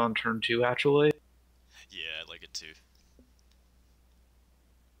hand on turn two, actually. yeah, I like it too.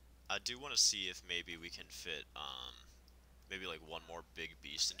 I do want to see if maybe we can fit maybe like one more big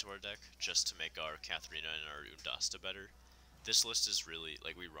beast into our deck just to make our Katharina and our Undasta better. This list is really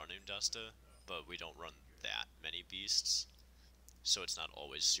like we run Undasta, but we don't run that many beasts, so it's not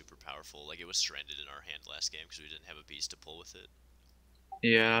always super powerful. Like it was stranded in our hand last game because we didn't have a beast to pull with it.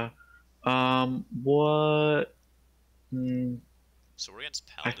 Yeah. What? Mm, So we're against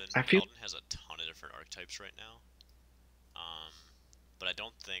I Paladin. I feel Paladin has a ton of different archetypes right now. Um, but I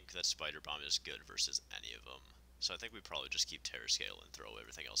don't think that Spider Bomb is good versus any of them. So I think we probably just keep Terror Scale and throw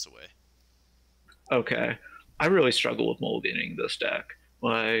everything else away. okay. I really struggle with mulliganing this deck.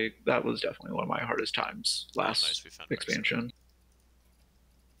 Like that was definitely one of my hardest times Oh, nice, last we found Rexar. expansion.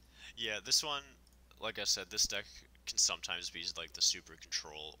 Yeah, this one, like I said, this deck can sometimes be like the super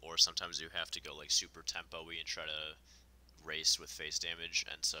control, or sometimes you have to go like super tempo-y and try to race with face damage,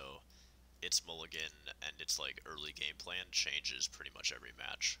 and so its mulligan and its like early game plan changes pretty much every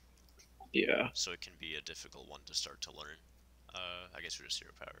match. Yeah. So it can be a difficult one to start to learn. I guess we're just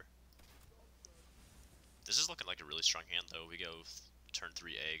zero power. This is looking like a really strong hand though. We go turn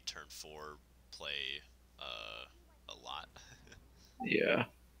 3 egg, turn 4 play a lot. Yeah.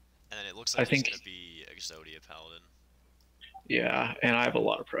 And then it looks I like he's think gonna be Exodia Paladin. yeah, and I have a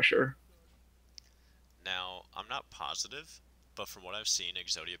lot of pressure. Now, I'm not positive, but from what I've seen,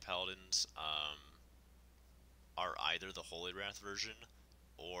 Exodia Paladins are either the Holy Wrath version,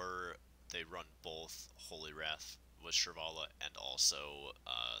 or they run both Holy Wrath with Shrivala and also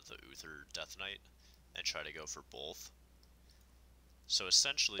the Uther Death Knight, and try to go for both. So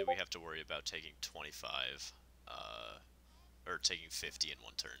essentially, we have to worry about taking 25, or taking 50 in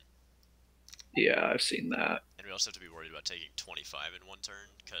one turn. Yeah, I've seen that. And we also have to be worried about taking 25 in one turn,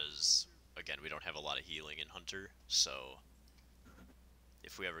 because, again, we don't have a lot of healing in Hunter, so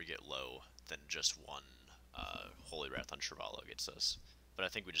if we ever get low, then just one Holy Wrath on Shrivala gets us. But I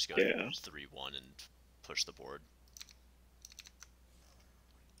think we just go Yeah, 3-1 and push the board.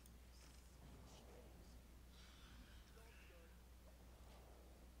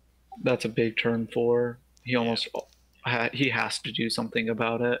 that's a big turn four. He Yeah. almost he has to do something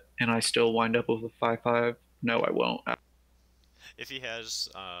about it, and I still wind up with a 5/5. No, I won't. If he has,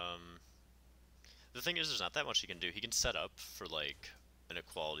 the thing is, there's not that much he can do. He can set up for like an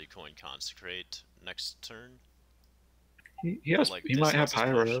Equality Coin Consecrate next turn, but like He this might have lets us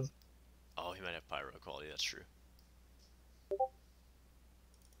push. pyro. Oh, he might have Pyro Equality. That's true.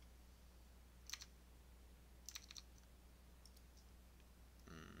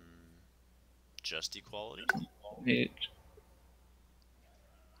 Mm, just Equality. He,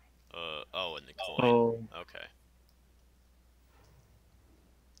 Oh, and the coin. oh, Okay.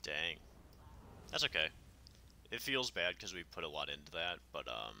 Dang. That's okay. It feels bad because we put a lot into that, but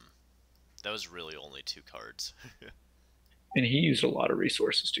that was really only 2 cards. and he used a lot of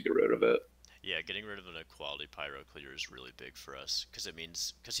resources to get rid of it. Yeah, getting rid of an Equality Pyro clear is really big for us, because it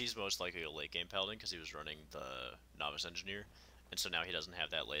means, because he's most likely a late game Paladin, because he was running the Novice Engineer, and so now he doesn't have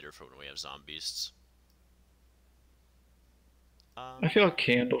that later for when we have Zombeasts. I feel like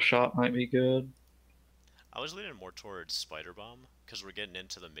Candle Shot might be good. I was leaning more towards Spider Bomb, because we're getting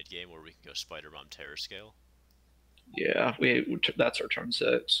into the mid game where we can go Spider Bomb Terror Scale. Yeah, that's our turn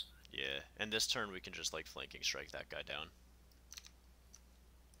 6. Yeah, and this turn we can just like Flanking Strike that guy down.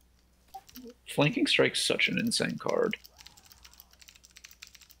 Flanking Strike's such an insane card.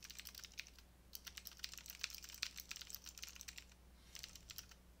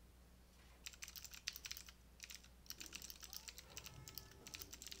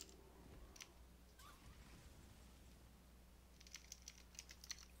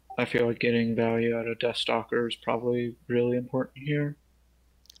 I feel like getting value out of Deathstalker is probably really important here.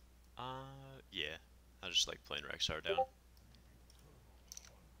 Yeah. I just like playing Rexar down.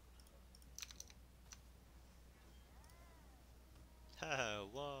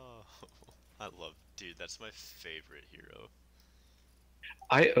 Hello. I love, dude, that's my favorite hero.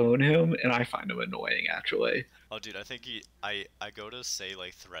 I own him, and I find him annoying, actually. Oh, dude, I think I go to say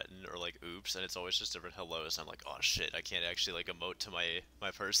like threaten or like oops, and it's always just different hellos. I'm like, oh shit, I can't actually like emote to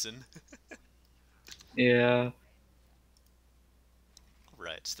my person. Yeah,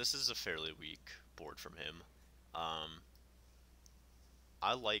 Right, so this is a fairly weak board from him. Um,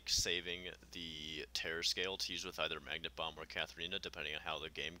 I like saving the Terror Scale to use with either Magnet Bomb or Katharina, depending on how the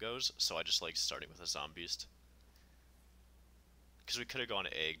game goes. So I just like starting with a Zombeast. Because we could have gone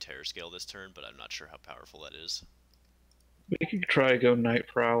Egg Terror Scale this turn, but I'm not sure how powerful that is. we could try to go Night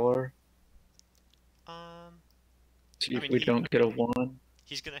Prowler. Um, See I if mean we don't get a 1.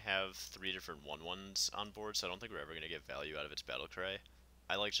 he's gonna have 3 different 1/1s on board, so I don't think we're ever gonna get value out of its battle cry.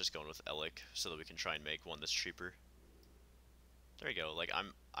 I like just going with Elic so that we can try and make one that's cheaper. There you go. Like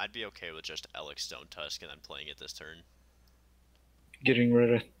I'd be okay with just Elic Stone Tusk and then playing it this turn. Getting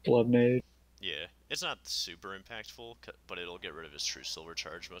rid of Blood Mage. Yeah, it's not super impactful, but it'll get rid of his true silver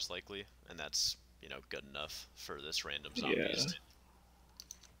charge most likely, and that's, good enough for this random Yeah. Zombeast.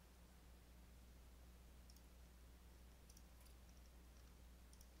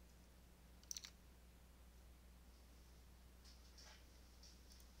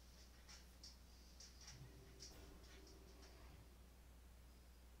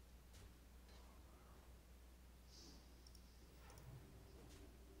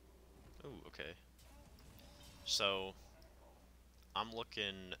 Ooh, okay. So I'm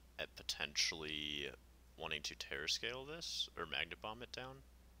looking at potentially wanting to Terror Scale this or Magnet Bomb it down.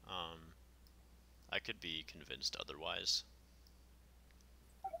 Um, I could be convinced otherwise.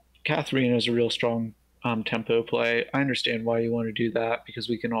 Katharina is a real strong tempo play. I understand why you want to do that because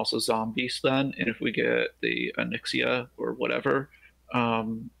we can also Zombies then, and if we get the Onyxia or whatever,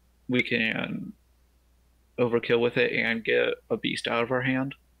 um, we can overkill with it and get a beast out of our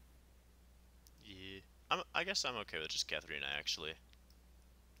hand. Yeah, I guess I'm okay with just Katharina actually.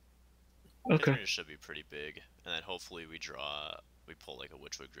 Okay. Katharina should be pretty big, and then hopefully we pull like a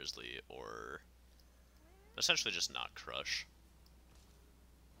Witchwood Grizzly or essentially just not Crush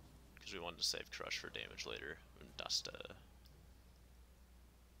because we wanted to save Crush for damage later. And Dust.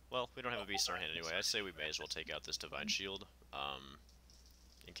 Well, we don't have a beast in our hand anyway. I say we may as well take out this Divine Shield,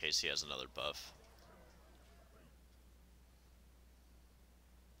 in case he has another buff.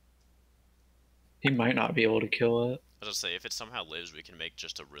 He might not be able to kill it. As I say, if it somehow lives, we can make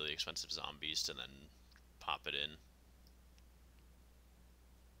just a really expensive Zombeast and then pop it in.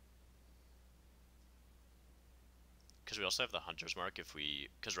 Because we also have the Hunter's Mark if we...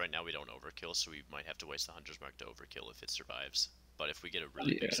 Because right now we don't overkill, so we might have to waste the Hunter's Mark to overkill if it survives. But if we get a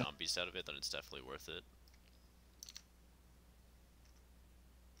really big Yeah. Zombeast out of it, then it's definitely worth it.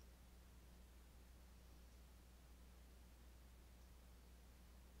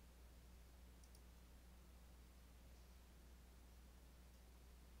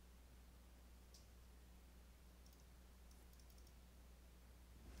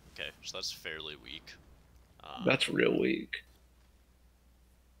 Okay, so that's fairly weak. That's real weak.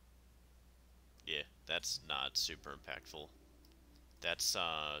 Yeah, that's not super impactful. That's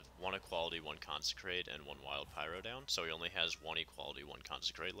one Equality, one Consecrate, and one Wild Pyro down, so he only has one Equality, one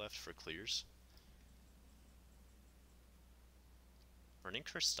Consecrate left for clears. Burning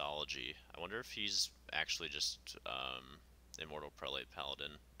Crystology. I wonder if he's actually just Immortal Prelate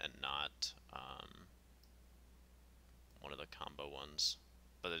Paladin and not one of the combo ones.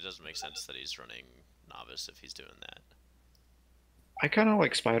 But it doesn't make sense that he's running Novice if he's doing that. I kind of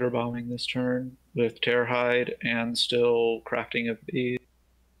like spider bombing this turn with Tearhide and still crafting a beast.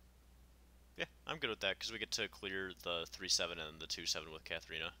 Yeah, I'm good with that because we get to clear the 3-7 and the 2-7 with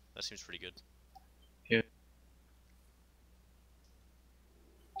Katharina. That seems pretty good. Yeah.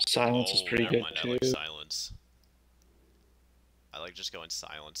 Silence is Oh, pretty never good mind. I too. like Silence. I like just going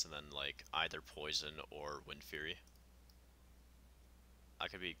Silence and then like either Poison or Wind Fury. I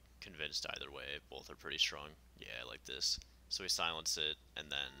could be convinced either way. Both are pretty strong. Yeah, I like this. So we silence it,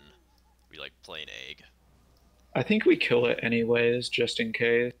 and then we like play an egg. I think we kill it anyways, just in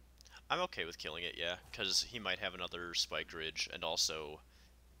case. I'm okay with killing it, yeah, because he might have another Spike Ridge, and also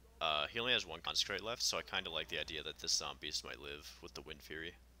he only has one Consecrate left, so I kind of like the idea that this Zombeast might live with the Wind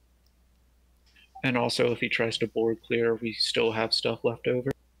Fury. And also, if he tries to board clear, we still have stuff left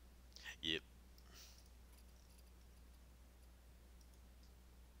over. Yep.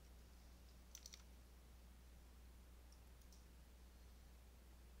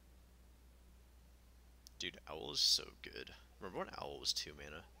 Dude, Owl is so good. Remember when Owl was 2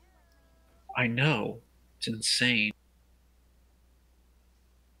 mana? I know. It's insane.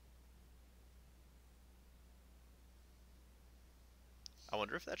 I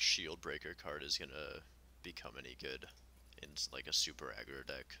wonder if that Shield Breaker card is gonna become any good in like a super aggro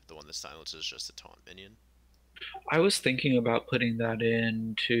deck. The one that silences just a taunt minion. I was thinking about putting that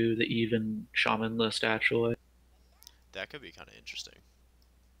into the even shaman list actually. That could be kind of interesting.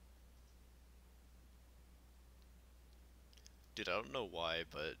 Dude, I don't know why,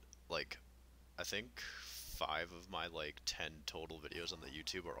 but like I think 5 of my 10 total videos on the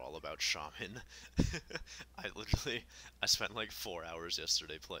YouTube are all about Shaman. I spent like 4 hours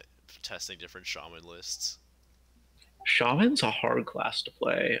yesterday testing different Shaman lists. Shaman's a hard class to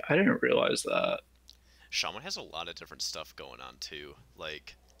play. I didn't realize that. Shaman has a lot of different stuff going on too.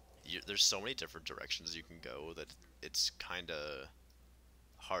 Like, there's so many different directions you can go that it's kind of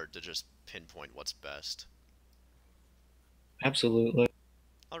hard to just pinpoint what's best. Absolutely.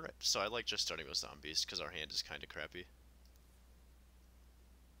 Alright, so I like just starting with zombies because our hand is kind of crappy.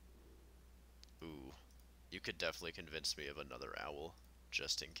 Ooh, you could definitely convince me of another owl,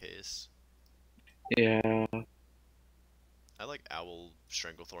 just in case. Yeah. I like Owl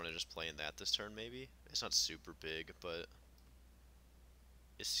Stranglethorn and just playing that this turn, maybe? It's not super big, but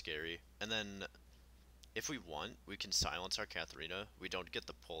it's scary. And then, if we want, we can silence our Katharina. We don't get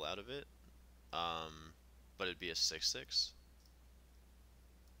the pull out of it, but it'd be a 6/6.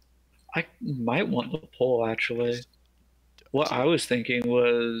 I might want the pull We actually. just What I do. was thinking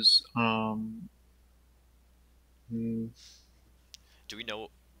was Do we know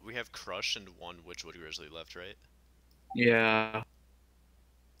we have Crush and one Witchwood Grizzly left, right? yeah.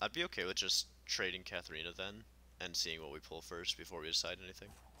 I'd be okay with just trading Katharina then and seeing what we pull first before we decide anything.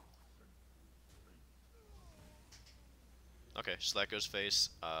 Okay, so that goes face.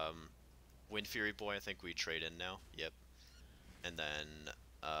 Wind Fury Boy, I think we trade in now. Yep. And then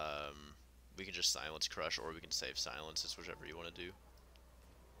we can just silence Crush, or we can save silence. It's whichever you want to do.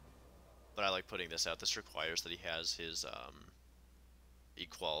 But I like putting this out. This requires that he has his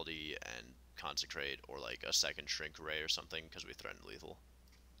Equality and Consecrate, or like a second Shrink Ray or something, because we threaten lethal.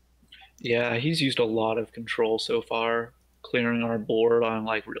 Yeah, he's used a lot of control so far, clearing our board on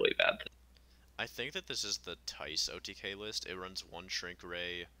like really bad things. I think that this is the Tice OTK list. It runs one Shrink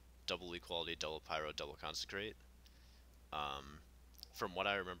Ray, double Equality, double Pyro, double Consecrate. Um, From what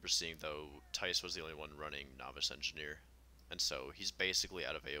I remember seeing, though, Tice was the only one running Novice Engineer, and so he's basically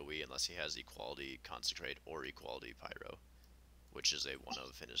out of AoE unless he has Equality Consecrate or Equality Pyro, which is a one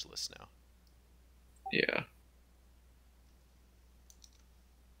of in his list now. Yeah.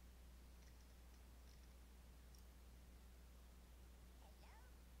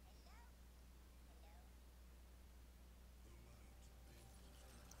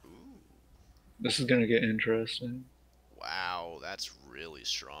 Ooh, This is gonna get interesting. wow, that's really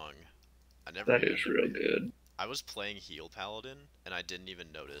strong. I never That even. is real good. I was playing Heal Paladin, and I didn't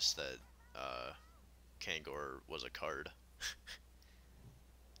even notice that uh, Kangor was a card.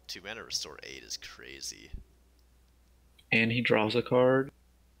 2 mana restore 8 is crazy. And he draws a card.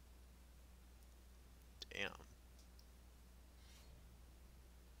 Damn.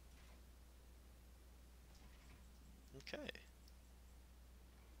 Okay.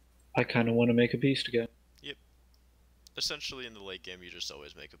 I kind of want to make a beast again. Yep. Essentially, in the late game, you just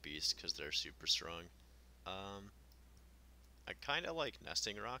always make a beast because they're super strong. Um, I kind of like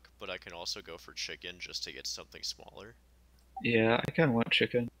Nesting Rock, but I can also go for Chicken just to get something smaller. Yeah, I kind of want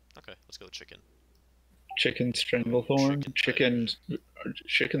chicken. Okay, let's go with Chicken. Chicken Ooh, Stranglethorn. Chicken Tire.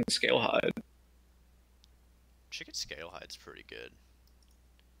 Chicken Scalehide. Chicken Scalehide's pretty good.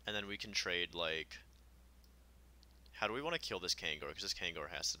 And then we can trade, like... How do we want to kill this Kangor? Because this Kangor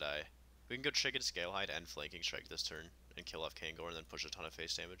has to die. We can go Chicken Scalehide and Flanking Strike this turn, and kill off Kangor, and then push a ton of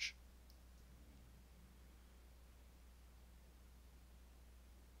face damage.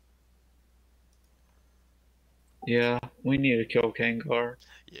 Yeah, we need to kill Kangar.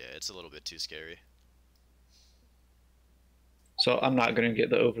 Yeah, it's a little bit too scary. So I'm not going to get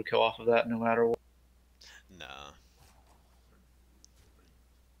the overkill off of that no matter what. Nah.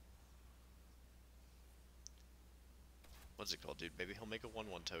 What's it called, dude? Maybe he'll make a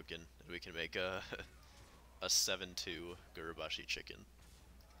 1/1 token, and we can make a a 7/2 Gurubashi chicken.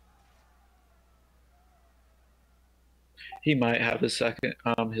 He might have his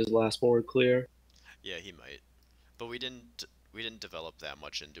last board clear. Yeah, he might. But we didn't develop that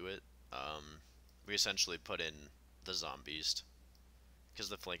much into it. We essentially put in the zombies because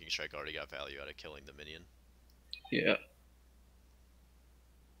the flanking strike already got value out of killing the minion. Yeah.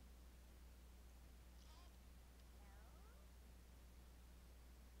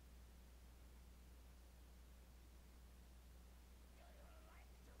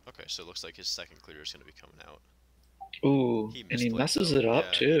 Okay, so it looks like his second clear is going to be coming out. Ooh, He and he misplayed messes though. it up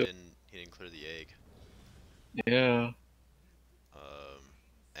Yeah, he too. didn't. He didn't clear the egg. Yeah.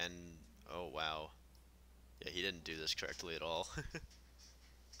 And oh wow, yeah, he didn't do this correctly at all.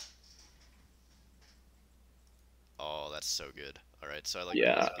 Oh, that's so good. All right, so I like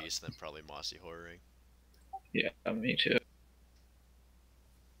Yeah. Blaze Beast, then probably Mossy Horroring. Yeah, me too.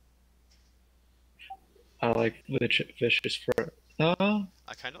 I like Vicious for. I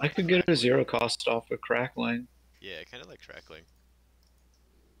kind of I like could get a Crackling. zero cost off of Crackling. Yeah, I kind of like Crackling.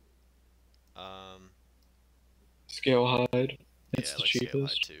 Um, Scalehide. yeah, It's I the like Scalehide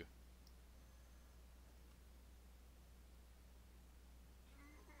cheapest. too.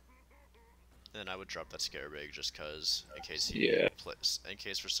 And then I would drop that Scarabig just cause in case Yeah. in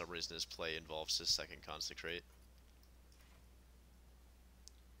case for some reason his play involves his second Consecrate.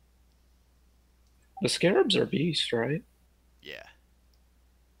 The Scarabs are beast, right? Yeah.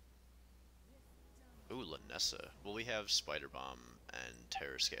 Ooh, Lanessa. Will we have Spider Bomb and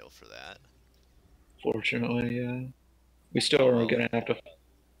Terror Scale for that? Fortunately, yeah. We still Oh are well. gonna have to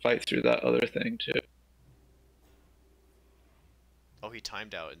fight through that other thing too. Oh, he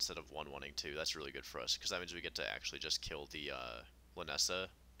timed out instead of 1/1ing 2. That's really good for us, because that means we get to actually just kill the Lanessa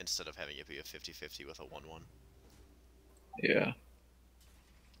instead of having it be a 50-50 with a 1/1. Yeah.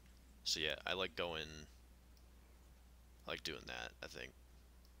 So yeah, I like going... I like doing that, I think.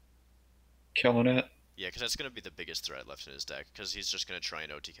 Killing it. Yeah, because that's going to be the biggest threat left in his deck, because he's just going to try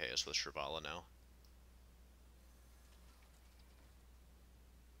and OTK us with Shrivala now.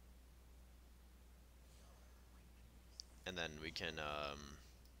 And then we can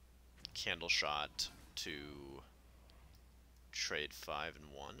Candle Shot to trade 5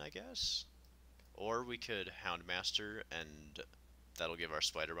 and 1, I guess? Or we could Houndmaster, and that'll give our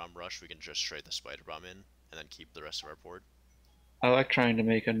Spider Bomb rush. We can just trade the Spider Bomb in, and then keep the rest of our board. I like trying to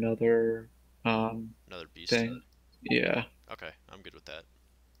make another Another beast. thing. Yeah. Okay, I'm good with that.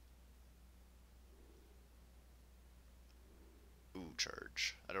 Ooh,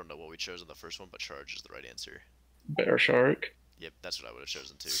 Charge. I don't know what we chose on the first one, but Charge is the right answer. Bear Shark. Yep, that's what I would have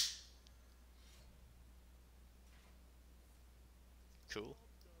chosen too. Cool.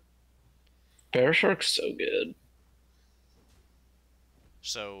 Bear Shark's so good.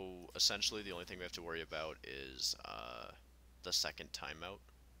 So, essentially, the only thing we have to worry about is the second timeout.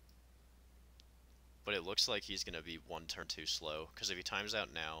 But it looks like he's gonna be one turn too slow, because if he times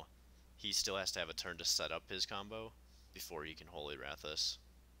out now, he still has to have a turn to set up his combo before he can Holy Wrath us.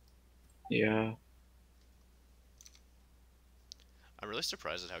 Yeah. I'm really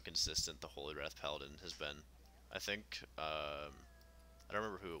surprised at how consistent the Holy Wrath Paladin has been. I think, I don't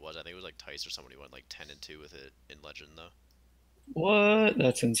remember who it was. I think it was like Tice or somebody went like 10 and 2 with it in Legend though. What?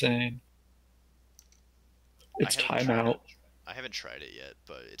 That's insane. I It's haven't tried it. timeout. I haven't tried it yet,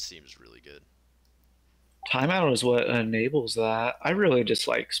 but it seems really good. Timeout is what enables that. I really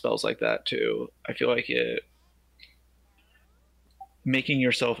dislike spells like that too. I feel like it making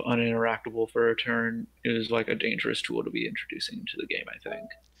yourself uninteractable for a turn is like a dangerous tool to be introducing into the game, I think.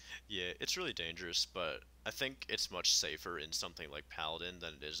 Yeah, it's really dangerous, but I think it's much safer in something like Paladin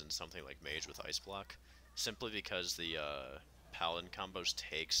than it is in something like Mage with Ice Block, simply because the Paladin combos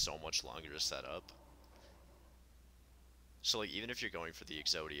take so much longer to set up. So like even if you're going for the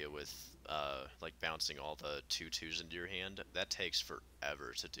Exodia with like bouncing all the 2/2s into your hand, that takes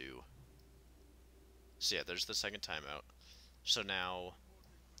forever to do. So yeah, there's the second timeout. So now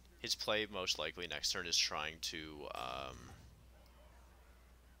his play most likely next turn is trying to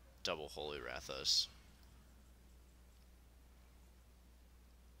double Holy Wrath us.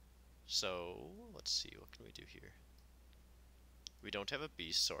 So let's see, what can we do here? We don't have a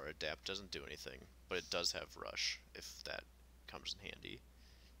beast, so our adapt doesn't do anything, but it does have rush if that comes in handy.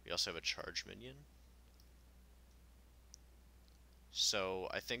 We also have a charge minion. So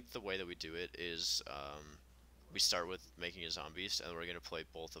I think the way that we do it is we start with making a zombies, and we're going to play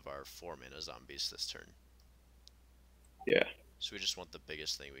both of our 4-mana zombies this turn. Yeah. So we just want the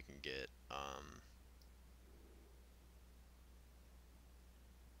biggest thing we can get.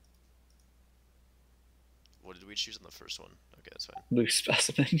 What did we choose on the first one? Okay, that's fine. Loose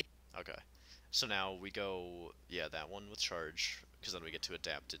specimen. Okay. So now we go, yeah, that one with charge, because then we get to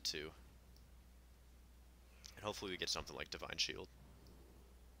adapt it too. And hopefully we get something like Divine Shield.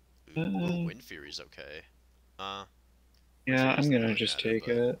 Ooh, Wind Fury's okay. Wind Yeah, Fury's I'm not gonna really just meta, take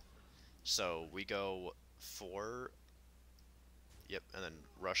but... it. So we go 4, yep, and then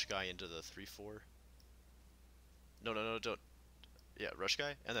Rush Guy into the 3/4. No, don't. Yeah, Rush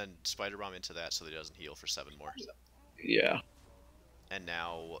Guy, and then Spider Bomb into that so that he doesn't heal for 7 more. Yeah. And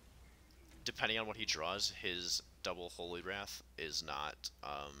now, depending on what he draws, his double Holy Wrath is not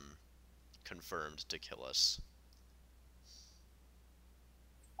confirmed to kill us.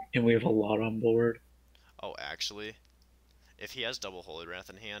 And we have a lot on board. Oh, actually, if he has double Holy Wrath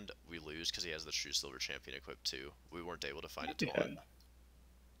in hand, we lose because he has the True Silver Champion equipped too. We weren't able to find a taunt. Yeah.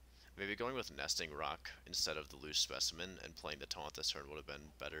 Maybe going with Nesting Rock instead of the Loose Specimen and playing the taunt this turn would have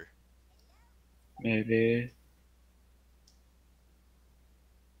been better. Maybe.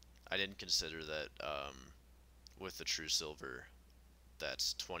 I didn't consider that with the True Silver,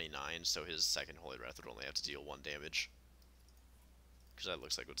 that's 29, so his second Holy Wrath would only have to deal 1 damage. Because that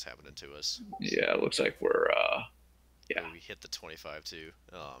looks like what's happening to us. Yeah, it looks like we're yeah. Oh, we hit the 25 too.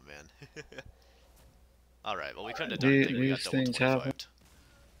 Oh man. Alright, well we couldn't have done The, anything, we got these double things happen. 25'd.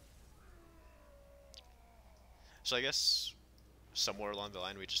 So I guess somewhere along the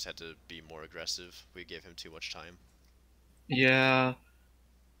line we just had to be more aggressive. We gave him too much time. Yeah.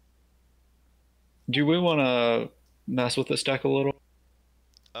 Do we want to mess with this deck a little?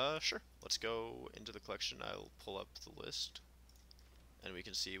 Sure. Let's go into the collection. I'll pull up the list and we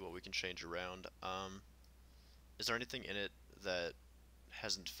can see what we can change around. Is there anything in it that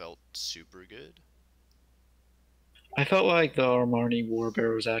hasn't felt super good? I felt like the Armani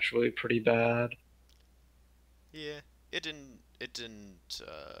Warbear was actually pretty bad. Yeah, it didn't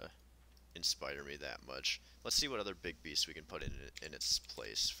inspire me that much. Let's see what other big beasts we can put in its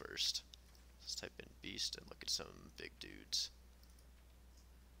place first. Let's type in beast and look at some big dudes.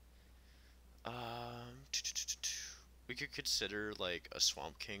 We could consider like a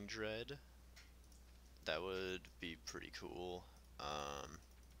Swamp King Dread. That would be pretty cool.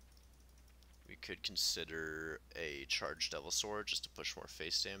 We could consider a Charged Devil Sword just to push more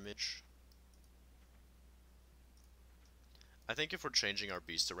face damage. I think if we're changing our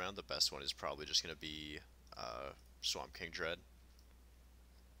beast around, the best one is probably just going to be Swamp King Dread.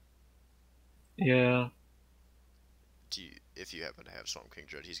 Yeah. If you happen to have Swamp King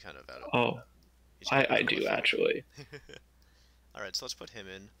Dread, he's kind of out of Oh, he's kind of I out of do left field. actually. All right, so let's put him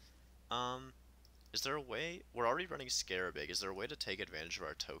in. Is there a way we're already running Scarabig? Is there a way to take advantage of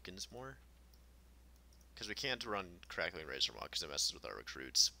our tokens more? Because we can't run Crackling Razormaw because it messes with our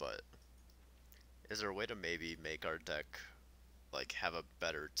recruits. But is there a way to maybe make our deck like have a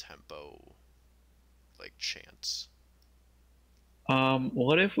better tempo, like chance?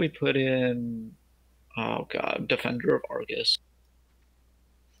 What if we put in? Oh god, Defender of Argus.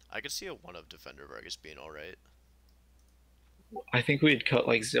 I could see a one of Defender of Argus being alright. I think we'd cut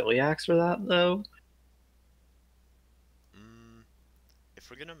like Ziliax for that though. Mm, if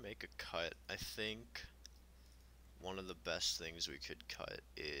we're gonna make a cut, I think one of the best things we could cut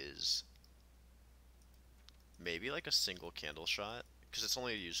is maybe like a single candle shot, because it's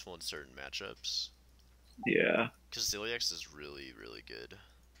only useful in certain matchups. Yeah, Because Ziliax is really, really good.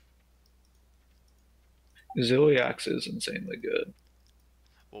 Ziliax is insanely good.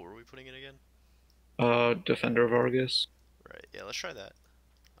 What were we putting in again? Defender of Argus. Right, yeah, let's try that.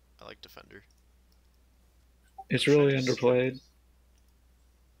 I like Defender. It's Or should I really just... underplayed.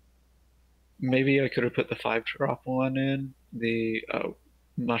 Maybe I could have put the 5-drop one in the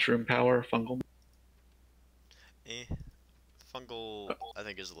mushroom power fungal. Eh. Fungal, I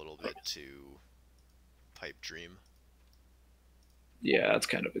think, is a little bit too pipe dream. Yeah, it's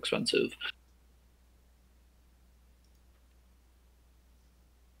kind of expensive.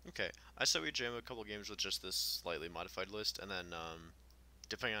 Okay, I said we jam a couple games with just this slightly modified list, and then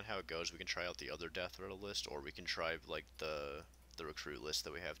depending on how it goes, we can try out the other Deathrattle list, or we can try like the recruit list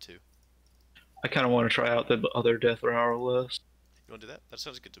that we have too. I kind of want to try out the other Deathrattle list. You want to do that? That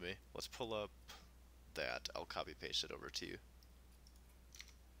sounds good to me. Let's pull up that. I'll copy paste it over to you.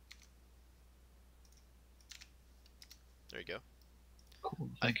 There you go. Cool,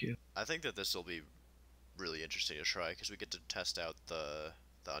 thank you. I think that this will be really interesting to try because we get to test out the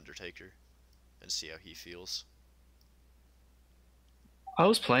Undertaker and see how he feels. I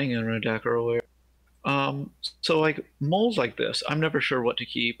was playing in a deck earlier. So like moles like this, I'm never sure what to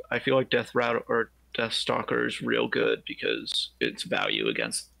keep. I feel like Deathrattle or Deathstalker is real good because it's value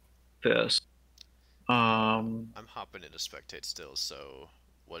against this. Um, I'm hopping into spectate still. So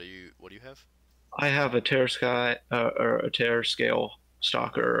what do you have? I have a Terror Sky or a Terror Scale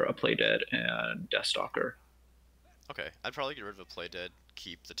Stalker, a Playdead, and Deathstalker. Okay, I'd probably get rid of a Playdead,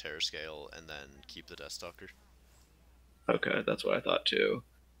 keep the Terror Scale, and then keep the Deathstalker. Okay, that's what I thought too.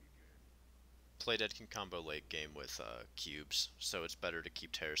 Playdead can combo late game with cubes, so it's better to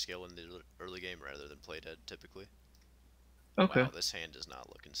keep Terror Scale in the early game rather than Playdead typically. Okay. Wow, this hand is not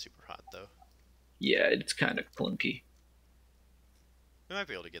looking super hot though. Yeah, it's kind of clunky. We might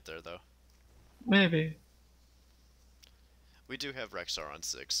be able to get there though. Maybe. We do have Rexar on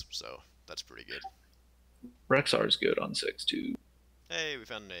 6, so that's pretty good. Rexar's good on 6 too. Hey, we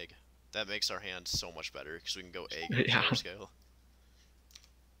found an egg. That makes our hand so much better because we can go egg and Yeah. Terror Scale.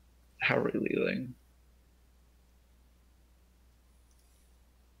 How revealing.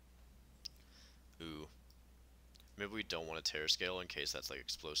 Ooh. Maybe we don't want a Terror Scale in case that's like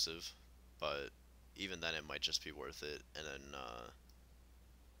explosive, but even then it might just be worth it. And then,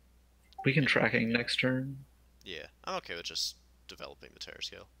 We can tracking next turn. yeah, I'm okay with just developing the Terror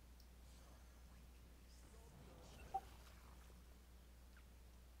Scale.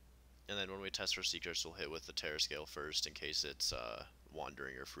 And then when we test for secrets, we'll hit with the Terror Scale first in case it's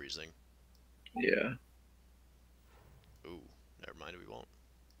wandering or freezing. Yeah. Ooh, never mind, we won't.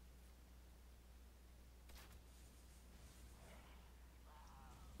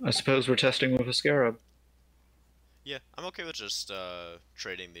 I suppose we're testing with a Scarab. Yeah, I'm okay with just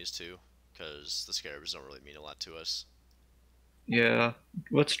trading these two, because the Scarabs don't really mean a lot to us. Yeah.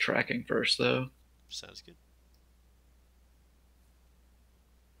 What's tracking first though? Sounds good.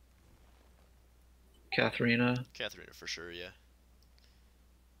 Katharina. Katharina for sure, yeah.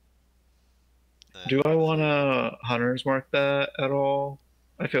 Do I want hopefully... to Hunter's Mark that at all?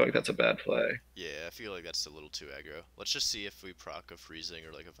 I feel like that's a bad play. Yeah, I feel like that's a little too aggro. Let's just see if we proc a freezing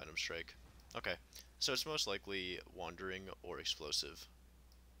or like a Venom Strike. Okay, so it's most likely wandering or explosive.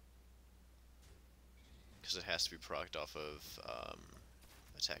 Because it has to be procced off of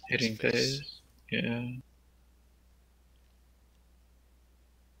attacking his Hitting face. phase. Yeah.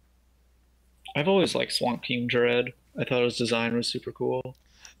 I've always liked Swamp King Dread. I thought his design was super cool.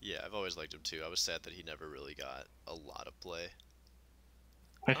 Yeah, I've always liked him too. I was sad that he never really got a lot of play.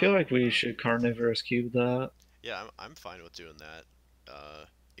 I feel like we should Carnivorous Cube that. Yeah, I'm fine with doing that.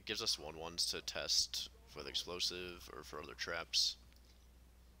 It gives us 1/1s to test for the explosive or for other traps.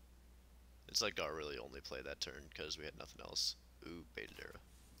 It's like Gar really only played that turn because we had nothing else. Ooh, Baited Arrow.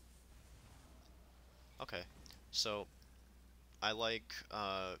 Okay, so I like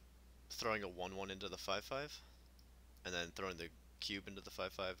throwing a 1/1 into the 5/5, and then throwing the cube into the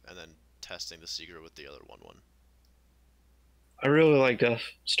 5/5, and then testing the secret with the other 1/1. I really like Death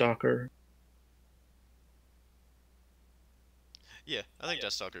Stalker. Yeah, I think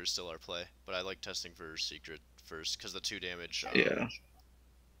Deathstalker is still our play, but I like testing for secret first because the 2 damage. Yeah.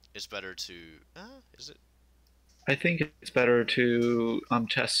 It's better to. Is it? I think it's better to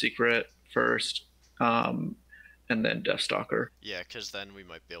test secret first, um, and then Deathstalker. Yeah, because then we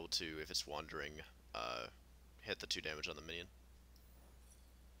might be able to, if it's wandering, uh, hit the 2 damage on the minion.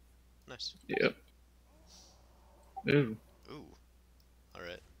 Nice. Yep. Ooh. Ooh,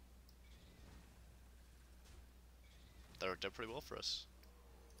 alright. That worked out pretty well for us.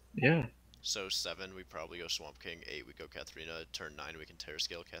 Yeah. So 7, we probably go Swamp King. 8, we go Katharina. Turn 9, we can Terror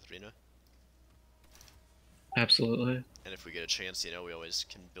Scale Katharina. Absolutely. And if we get a chance, you know, we always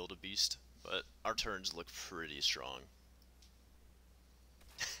can build a beast. But our turns look pretty strong.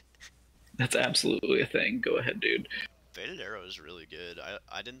 That's absolutely a thing. Go ahead, dude. Fated Arrow is really good.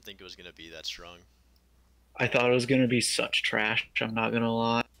 I didn't think it was going to be that strong. I thought it was gonna be such trash. I'm not gonna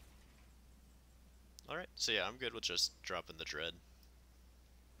lie. Alright, so yeah, I'm good with just dropping the Dread.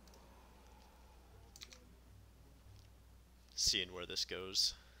 Seeing where this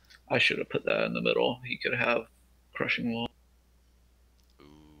goes. I should have put that in the middle. He could have Crushing Wall. Ooh,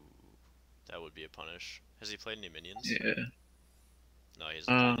 that would be a punish. Has he played any minions? Yeah. No, he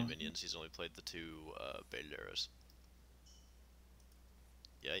hasn't played any minions. He's only played the 2 Baited Arrows.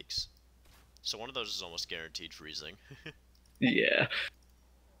 Yikes. So one of those is almost guaranteed freezing. Yeah.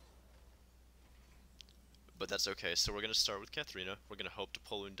 But that's okay. So we're going to start with Katharina. We're going to hope to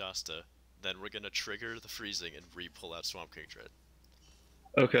pull Undasta. Then we're going to trigger the freezing and re-pull out Swamp King Dread.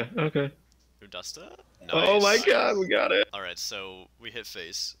 Okay. Okay. Undasta? Nice. Oh my god, we got it. Alright, so we hit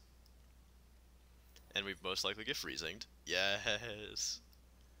face. And we most likely get freezinged. Yes.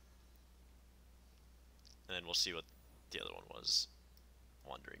 And then we'll see what the other one was.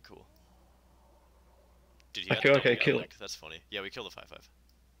 Wandering, cool. Dude, he I got feel the like I double killed. Godlick. That's funny. Yeah, we killed the 5/5.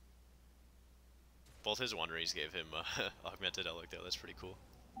 Both his Wanderings gave him augmented Elec though. That's pretty cool.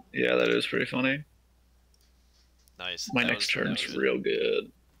 Yeah, that is pretty funny. Nice. My next turn's real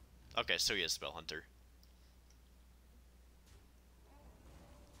good. Okay, so he has Spell Hunter.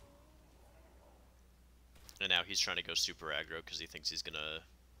 And now he's trying to go super aggro because he thinks he's gonna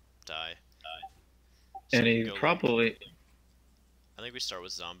die. So and he probably... Like, I think we start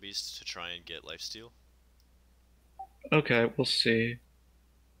with zombies to try and get lifesteal. Okay, we'll see.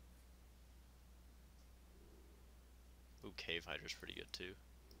 Ooh, Cave Hydra's pretty good too.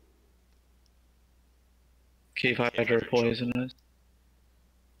 Cave Hydra poisonous.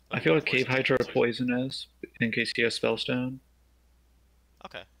 I feel like Cave Hydra poisonous in case he has Spellstone.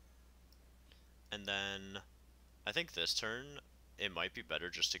 Okay. And then I think this turn it might be better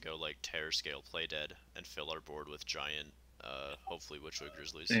just to go like Terror Scale Play Dead and fill our board with giant, hopefully Witchwood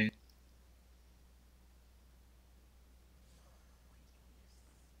Grizzlies. Dang.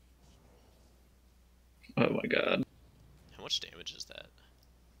 Oh my god. How much damage is that?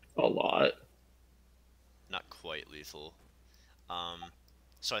 A lot. Not quite lethal.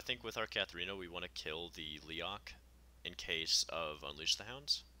 So I think with our Katharina we want to kill the Leok in case of Unleash the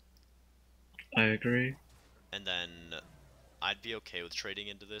Hounds. I agree. And then I'd be okay with trading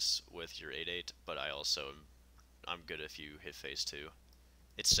into this with your 8/8, but I'm good if you hit phase 2.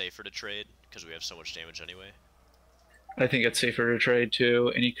 It's safer to trade because we have so much damage anyway. I think it's safer to trade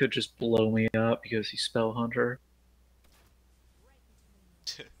too, and he could just blow me up because he's Spell Hunter.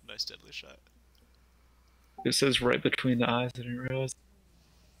 Nice deadly shot. It says right between the eyes, I didn't realize.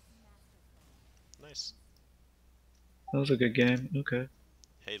 Nice. That was a good game, okay.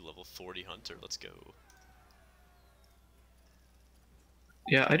 Hey, level 40 Hunter, let's go.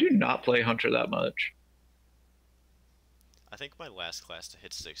 Yeah, I do not play Hunter that much. I think my last class to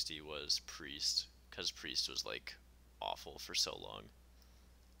hit 60 was Priest, because Priest was like awful for so long.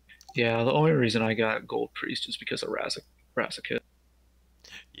 Yeah, the only reason I got Gold Priest is because of Rastakhan.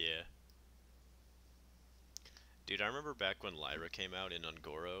 Yeah. Dude, I remember back when Lyra came out in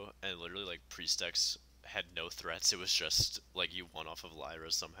Ungoro, and literally like Priest decks had no threats, it was just like you won off of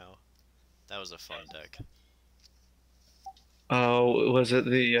Lyra somehow. That was a fun deck. Oh, was it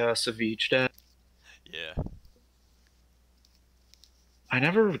the Savage deck? Yeah. I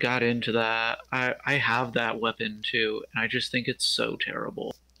never got into that. I have that weapon too, and I just think it's so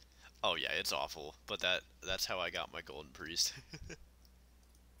terrible. Oh yeah, it's awful, but that's how I got my Golden Priest.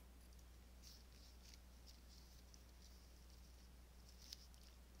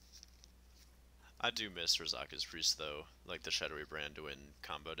 I do miss Razaka's Priest though, like the Shadowy Branduin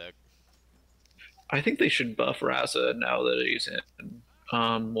combo deck. I think they should buff Rasa now that he's in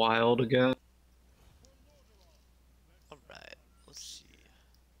Wild again. Alright, let's see.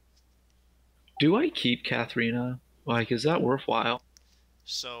 Do I keep Katharina? Like, is that worthwhile?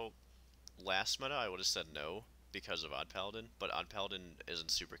 So, last meta I would have said no because of Odd Paladin, but Odd Paladin isn't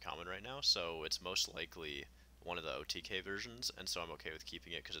super common right now, so it's most likely one of the OTK versions, and so I'm okay with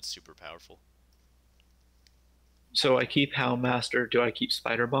keeping it because it's super powerful. So I keep Houndmaster. Do I keep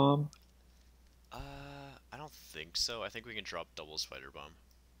Spider Bomb? don't think so. I think we can drop double Spider Bomb.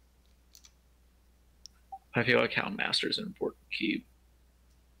 I feel like Houndmaster is an important keep.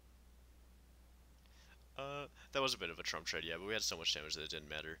 That was a bit of a trump trade, yeah, but we had so much damage that it didn't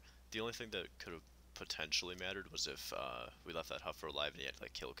matter. The only thing that could have potentially mattered was if we left that Huffer alive and he had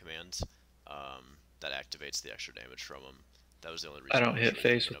like kill commands. That activates the extra damage from him. That was the only I reason I don't was hit really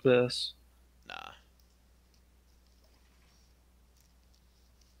face thinking with of it. this. Nah.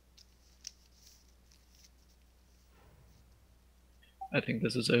 I think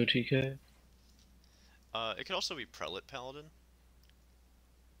this is OTK. It could also be Prelate Paladin.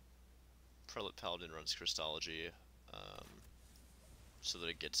 Prelate Paladin runs Crystology, so that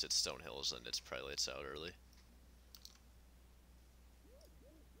it gets its Stone Hills and its Prelates out early.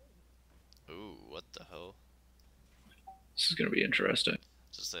 Ooh, what the hell? This is gonna be interesting.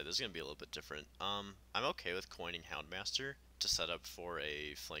 Just say this is gonna be a little bit different. I'm okay with coining Houndmaster to set up for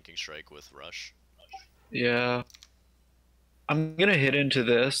a flanking strike with Rush. Yeah. I'm gonna hit into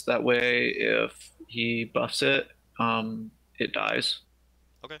this. That way, if he buffs it, it dies.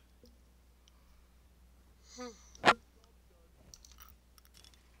 Okay.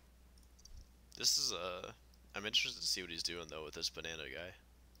 This is I'm interested to see what he's doing though with this banana guy.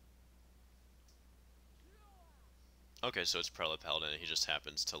 Okay, so it's Prelate Paladin and he just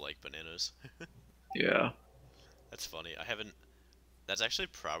happens to like bananas. Yeah. That's funny. I haven't. That's actually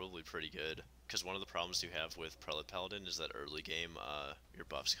probably pretty good. Because one of the problems you have with Prelate Paladin is that early game, your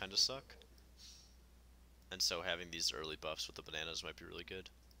buffs kind of suck. And so having these early buffs with the bananas might be really good.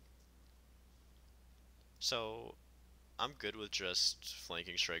 So, I'm good with just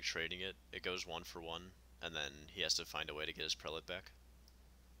flanking strike trading it. It goes 1-for-1, and then he has to find a way to get his Prelate back.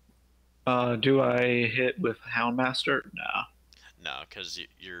 Do I hit with Houndmaster? Nah. Nah, because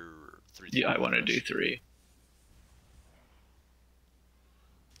you're 3 Yeah, I want to do rush. 3.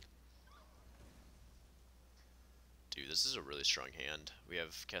 Dude, this is a really strong hand. We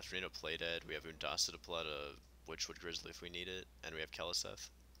have Katharina Playdead, we have Undasa to play a Witchwood Grizzly if we need it, and we have Keliseth.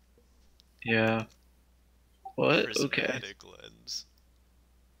 Yeah. What? Okay. Prismatic Lens.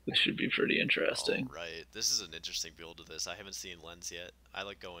 This should be pretty interesting. Alright, this is an interesting build of this. I haven't seen Lens yet. I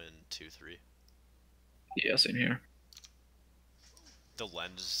like going 2-3. Yeah, same here. The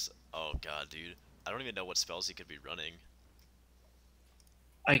Lens, oh god, dude. I don't even know what spells he could be running.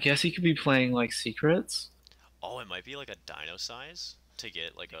 I guess he could be playing like secrets. Oh, it might be like a Dino Size to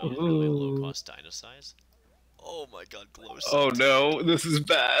get like a really low Ooh. cost Dino Size. Oh my god, Glow Oh Sight. no, this is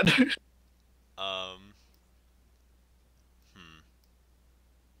bad. Um, hmm.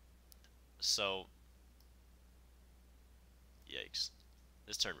 So, yikes.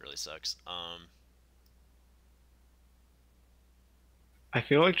 This turn really sucks. I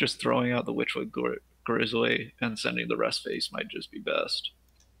feel like just throwing out the Witchwood Grizzly and sending the rest face might just be best.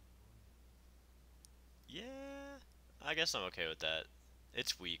 Yeah, I guess I'm okay with that.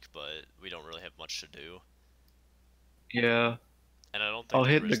 It's weak, but we don't really have much to do. Yeah. And I don't think I'll the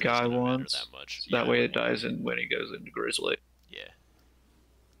hit the Grizzly's guy gonna matter once. that much. So Yeah, that way it dies in when he goes into Grizzly. yeah.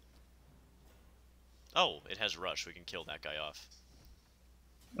 Oh, it has Rush. We can kill that guy off.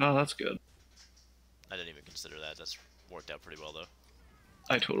 Oh, that's good. I didn't even consider that. That's worked out pretty well, though.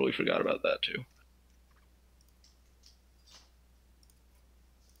 I totally forgot about that too.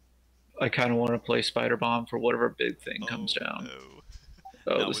 I kind of want to play Spider Bomb for whatever big thing comes down. No.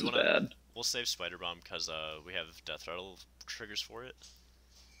 Oh, No, this is bad. We'll save Spider Bomb because we have Deathrattle triggers for it.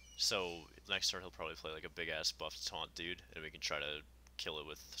 So next turn he'll probably play like a big ass buff taunt dude, and we can try to kill it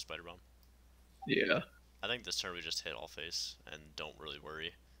with Spider Bomb. Yeah. I think this turn we just hit all face and don't really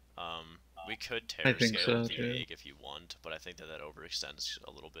worry. We could I terror think scale so, the too. egg if you want, but I think that overextends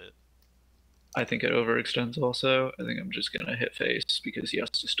a little bit. I think it overextends also. I think I'm just going to hit face because he has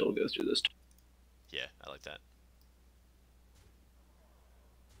to still go through this. Yeah, I like that.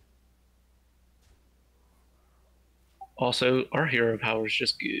 Also, our hero power is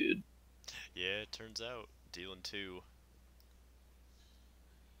just good. Yeah, it turns out. Dealing 2.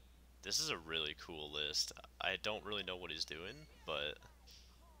 This is a really cool list. I don't really know what he's doing, but...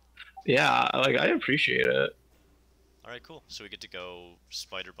 Yeah, like, I appreciate it. Alright, cool. So we get to go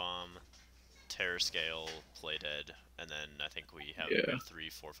Spider Bomb, Terror Scale, Play Dead, and then I think we have 3,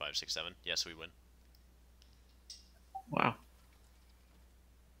 4, 5, 6, 7. Yes, we win. Wow.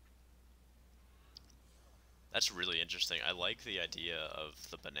 That's really interesting. I like the idea of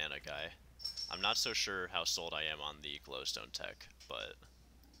the banana guy. I'm not so sure how sold I am on the glowstone tech, but...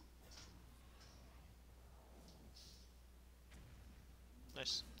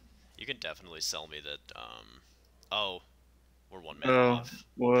 Nice. You can definitely sell me that, oh, we're 1 mana off.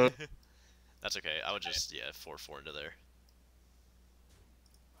 What? That's okay. I would just, yeah, 4/4 into there.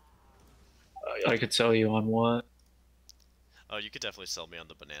 I could sell you on what? Oh, you could definitely sell me on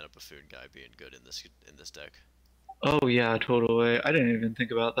the banana buffoon guy being good in this deck. Oh yeah, totally. I didn't even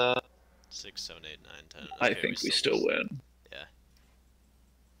think about that. 6, 7, 8, 9, 10. I Okay, we think we still still lose. win. Yeah.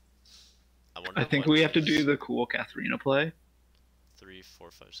 I I wonder think what we have to do his the cool Katharina play. 3,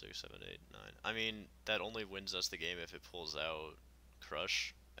 4, 5, 6, 7, 8, 9. I mean, that only wins us the game if it pulls out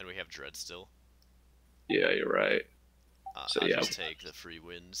Crush, and we have Dread still. Yeah, you're right. So I'll yeah, just take the free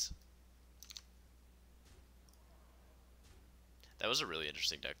wins. That was a really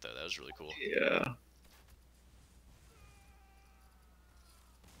interesting deck, though. That was really cool. yeah.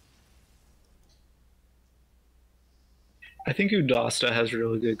 I think Udasta has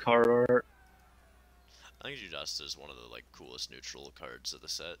really good card art. I think Judasta is one of the like coolest neutral cards of the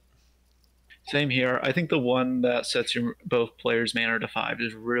set. Same here. I think the one that sets your both players' mana to 5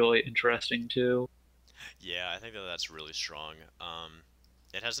 is really interesting too. Yeah, I think that that's really strong.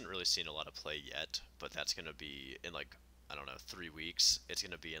 It hasn't really seen a lot of play yet, but that's gonna be in like I don't know 3 weeks. It's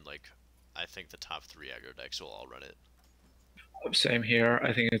gonna be in like I think the top 3 aggro decks will all run it. Same here.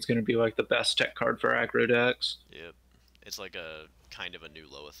 I think it's going to be like the best tech card for aggro decks. Yep, it's like a kind of a new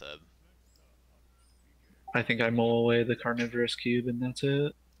Loatheb. I think I mull away the Carnivorous Cube and that's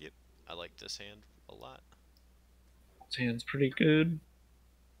it. Yep, I like this hand a lot. This hand's pretty good.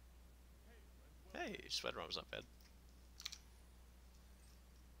 Hey, Sweat Rom's not bad.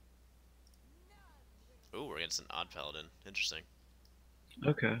 Ooh, we're against an Odd Paladin. Interesting.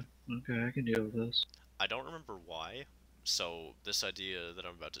 Okay. Okay, I can deal with this. I don't remember why, so this idea that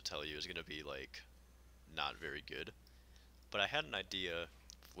I'm about to tell you is gonna be like not very good. But I had an idea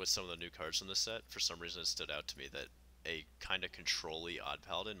with some of the new cards from this set. For some reason, it stood out to me that a kind of control-y Odd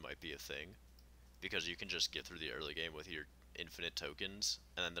Paladin might be a thing, because you can just get through the early game with your infinite tokens,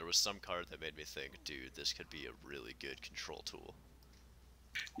 and then there was some card that made me think, dude, this could be a really good control tool.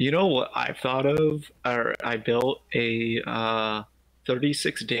 You know what I've thought of? Or I built a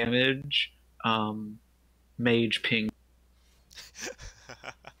 36 damage mage ping.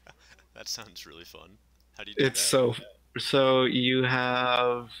 That sounds really fun. How do you do It's that? so you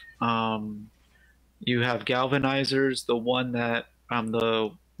have galvanizers, the one that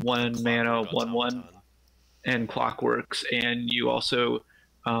the The one mana Clockwork 1/1 Automaton. and clockworks, and you also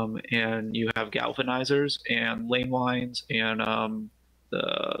and you have galvanizers and lane lines and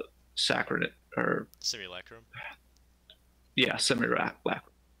the sacred or Simulacrum. yeah semi rack black.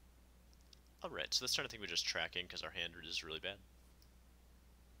 Alright, so this turn I think we're just tracking because our hand is really bad.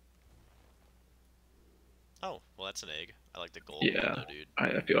 Oh, well that's an egg. I like the golden one Yeah, though, dude.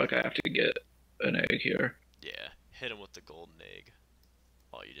 I feel like I have to get an egg here. Yeah, hit him with the golden egg.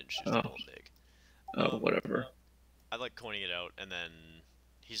 Oh, you didn't choose the Oh, golden egg. Um, whatever. I like coining it out, and then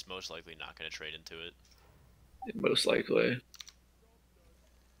he's most likely not going to trade into it. Most likely.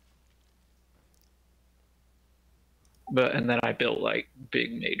 But and then I built like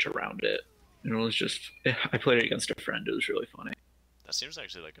big mage around it, and it was just I played it against a friend. It was really funny. That seems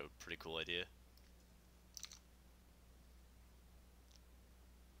actually like a pretty cool idea.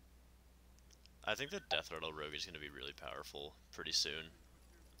 I think the Deathrattle Rogue is going to be really powerful pretty soon.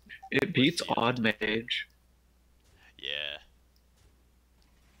 It With beats the odd mage. Yeah.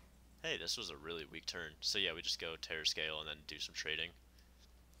 Hey, this was a really weak turn. So yeah, we just go Terror Scale and then do some trading.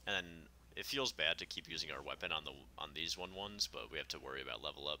 And then it feels bad to keep using our weapon on these 1/1s, but we have to worry about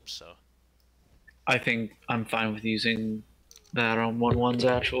level up, so. I think I'm fine with using that on 1/1s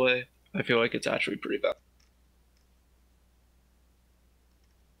actually. I feel like it's actually pretty bad.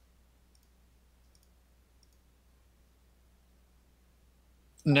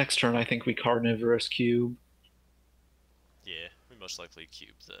 Next turn, I think we Carnivorous Cube. Yeah, we most likely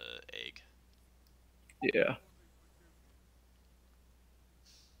cube the egg. Yeah.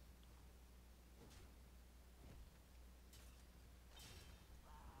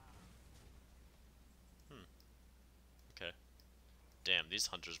 Hmm, okay. Damn, these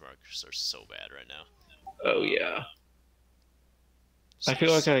Hunter's Marks are so bad right now. Oh yeah. I So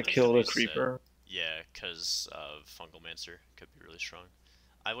feel like I something to killed be a said. creeper. Yeah, because Fungal Mancer could be really strong.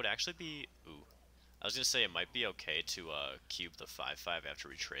 I would actually be... Ooh. I was going to say it might be okay to cube the 5/5 after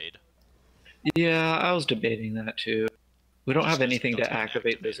we trade. Yeah, I was debating that too. We don't Just have because we anything don't to have an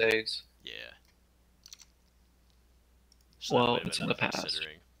activate those activator. eggs. Yeah. So that Well, might have it's been in the worth past.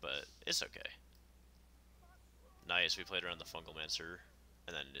 considering, but it's okay. Nice, we played around the Fungal Mancer.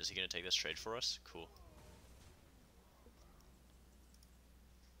 And then, is he going to take this trade for us? Cool.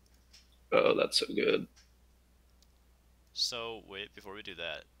 Oh, that's so good. So, wait, before we do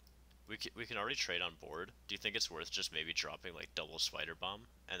that, we can already trade on board. Do you think it's worth just maybe dropping like double Spider Bomb,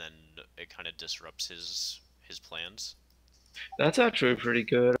 and then it kind of disrupts his plans? That's actually pretty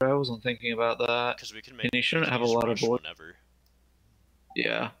good. I wasn't thinking about that. Because And he we shouldn't can have a use lot of rush board. whenever.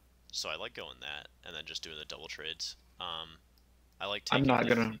 Yeah, So I like going that, and then just doing the double trades. I like I'm taking not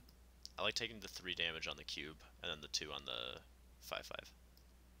gonna. I like taking the 3 damage on the cube, and then the 2 on the 5/5.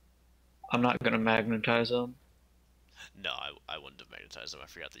 I'm not gonna magnetize him. No, I wouldn't have magnetized them. I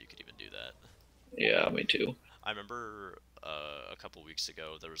forgot that you could even do that. Yeah, me too. I remember a couple weeks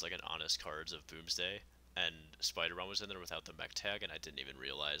ago there was like an honest cards of Boomsday, and Spider-Man was in there without the mech tag, and I didn't even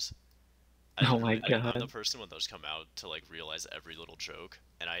realize. I Oh my literally, I'm the god. person when those come out to like realize every little joke,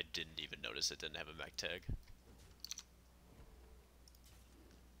 and I didn't even notice it didn't have a mech tag.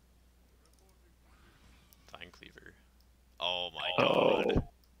 Vine Cleaver. Oh my god. Oh,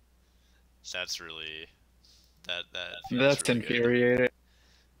 That's really that feels that's really good. infuriating.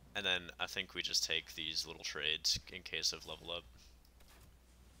 And then I think we just take these little trades in case of level up.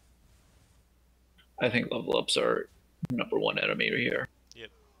 I think level ups are number one enemy here. Yep.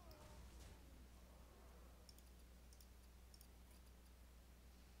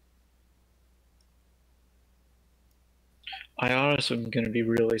 I honestly am gonna be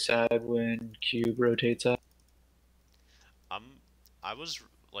really sad when Cube rotates out. I'm I was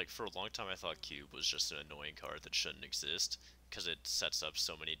like for a long time I thought Cube was just an annoying card that shouldn't exist because it sets up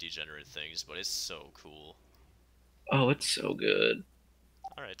so many degenerate things, but it's so cool. Oh, it's so good.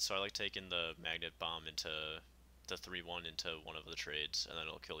 Alright, so I like taking the magnet bomb into the 3/1 into one of the trades, and then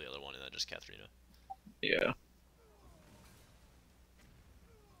it'll kill the other one, and then just Katharina. Yeah.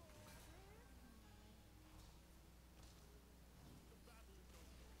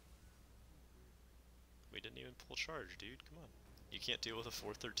 We didn't even pull charge, dude. Come on. You can't deal with a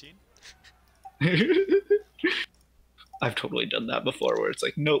 413? I've totally done that before where it's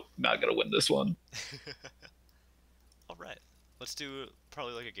like, nope, not gonna win this one. Alright. Let's do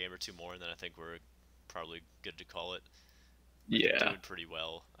probably like a game or two more, and then I think we're probably good to call it. We've been Yeah. doing pretty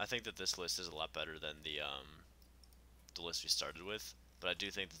well. I think that this list is a lot better than the list we started with, but I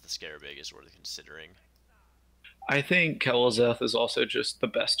do think that the Scarabig is worth considering. I think Kelazeth is also just the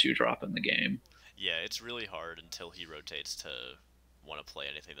best two drop in the game. Yeah, it's really hard until he rotates to want to play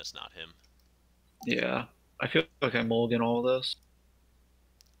anything that's not him. Yeah. I feel like I mulligan all this.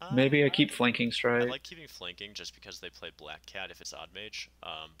 Uh, Maybe I keep flanking I strike. like keeping flanking just because they play Black Cat if it's Odd Mage,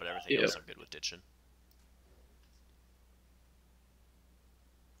 but everything Yeah. else I'm good with ditching.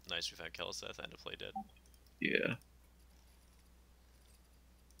 Nice, we found Keleseth and a play dead. Yeah.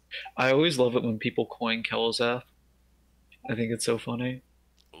 I always love it when people coin Kelazeth. I think it's so funny.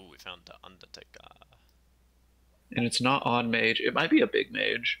 Ooh, we found the Undertaker. And it's not on mage. It might be a big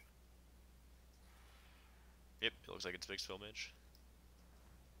mage. Yep, it looks like it's Big Spell Mage.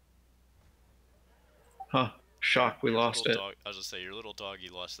 Huh. Shock, we Your lost little it. dog, I was gonna say, your little doggy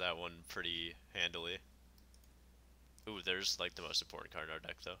lost that one pretty handily. Ooh, there's like the most important card in our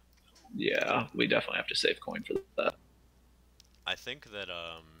deck though. Yeah, we definitely have to save coin for that. I think that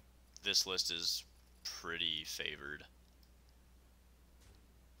this list is pretty favored.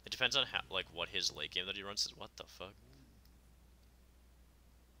 It depends on how like what his late game that he runs is. What the fuck?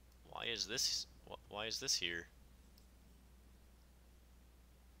 Why is this why is this here?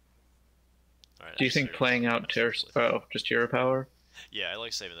 Alright, Do I you just think started playing out Terror... Oh, just hero power? Yeah, I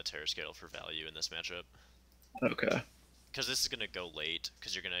like saving the Terror Scale for value in this matchup. Okay. Because this is gonna go late,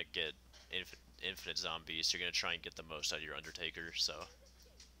 because you're gonna get infinite zombies, you're gonna try and get the most out of your Undertaker, so...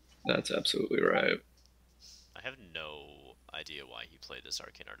 That's absolutely right. I have no idea why he played this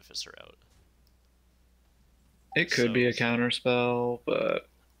Arcane Artificer out. It could So, be a counter spell, but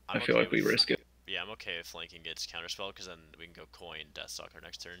I I'm feel okay like we with... risk it. Yeah, I'm okay if flanking gets counterspell, because then we can go coin Deathstalker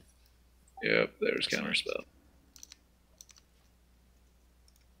next turn. Yep, there's That's counter fine. spell.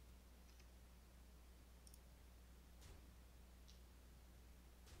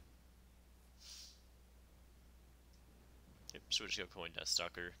 Yep, so we just go coin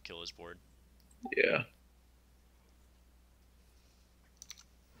Deathstalker, kill his board. Yeah.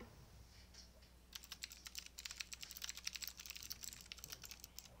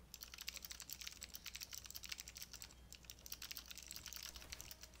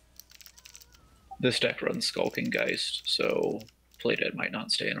 This deck runs Skulking Geist, so Playdead might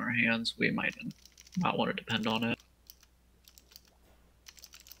not stay in our hands. We might not want to depend on it.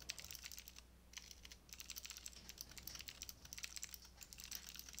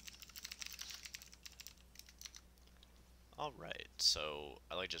 Alright, so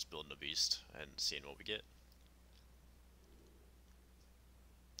I like just building a beast and seeing what we get.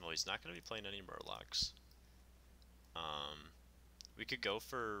 Well, he's not going to be playing any Murlocs. We could go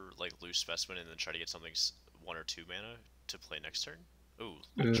for like loose specimen and then try to get something 1 or 2 mana to play next turn. Ooh,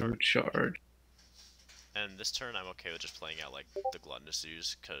 Ooh, charge. charge. And this turn, I'm okay with just playing out like the Gluttonous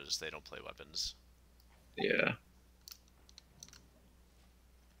Ooze because they don't play weapons. Yeah.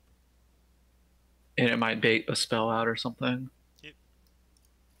 And it might bait a spell out or something. Yep.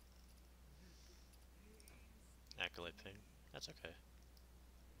 Acolyte Ping. That's okay.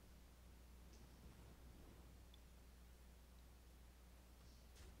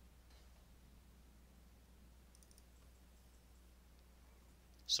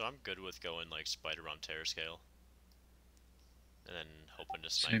 So I'm good with going like Spider Realm Terror Scale. And then hoping to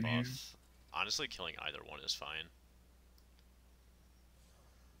snipe Same here. off. Honestly, killing either one is fine.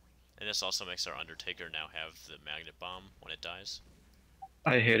 And this also makes our Undertaker now have the Magnet Bomb when it dies.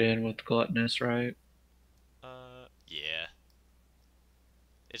 I hit in with Gluttonous, right? Yeah.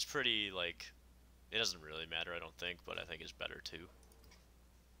 It's pretty, like, it doesn't really matter, I don't think, but I think it's better too.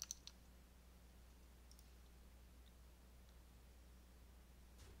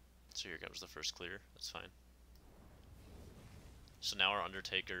 So here comes the first clear. That's fine. So now our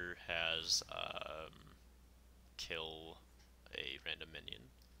Undertaker has kill a random minion.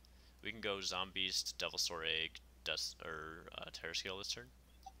 We can go Zombies, Devilsaur Egg, Dust or Terror Scale this turn.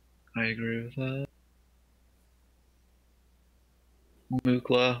 I agree with that.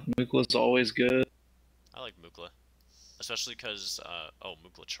 Mukla. Mukla's always good. I like Mukla, especially because oh,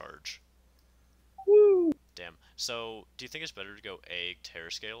 Mukla charge. Woo! Damn. So do you think it's better to go Egg Terror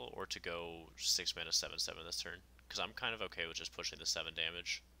Scale or to go 6 mana 7/7 this turn? Because I'm kind of okay with just pushing the 7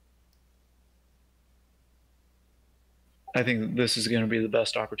 damage. I think this is going to be the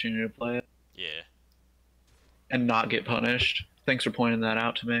best opportunity to play it. Yeah. And not get punished. Thanks for pointing that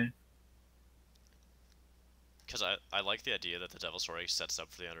out to me. Because I like the idea that the Devilsaur Egg sets up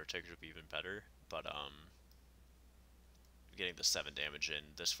for the Undertaker to be even better, but getting the 7 damage in,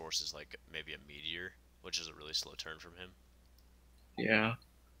 this forces like maybe a Meteor, which is a really slow turn from him. Yeah.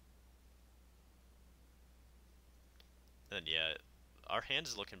 And yeah, our hand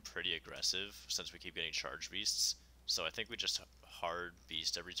is looking pretty aggressive since we keep getting charge beasts, so I think we just hard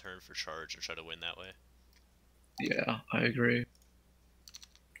beast every turn for charge and try to win that way. Yeah, I agree.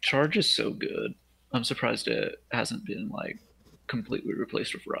 Charge is so good. I'm surprised it hasn't been like completely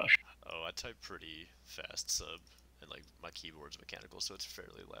replaced with Rush. Oh, I type pretty fast sub, and like my keyboard's mechanical, so it's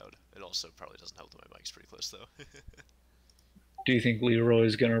fairly loud. It also probably doesn't help that my mic's pretty close though. Do you think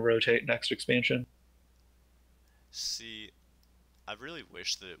Leroy's gonna rotate next expansion? See, I really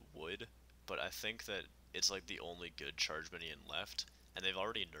wish that it would, but I think that it's like the only good charge minion left, and they've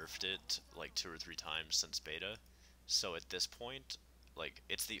already nerfed it like 2 or 3 times since beta. So at this point, like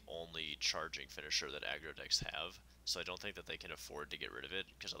it's the only charging finisher that aggro decks have. So I don't think that they can afford to get rid of it,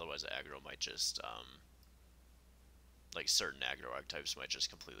 because otherwise aggro might just like certain aggro archetypes might just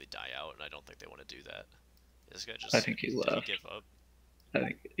completely die out, and I don't think they want to do that. This guy I just think he did he left. give up? I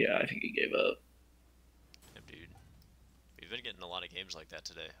think he gave up. Damn, dude. We've been getting a lot of games like that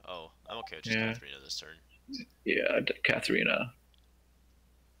today. Oh, I'm okay with just Yeah. Katharina this turn. Yeah, Katharina.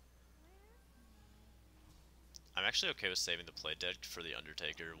 I'm actually okay with saving the play dead for the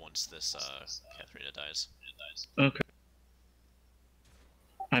Undertaker once this Katharina dies. Okay.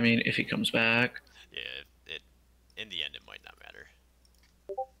 I mean, if he comes back, Yeah, it in the end it might not matter.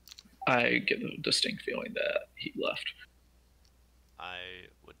 I get the distinct feeling that he left. I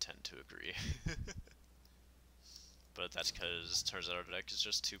would tend to agree. But that's because turns out our deck is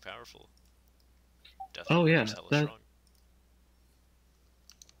just too powerful. Oh Deathrattle yeah, is hella that strong.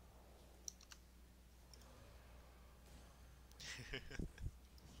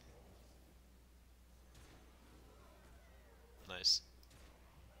 Nice.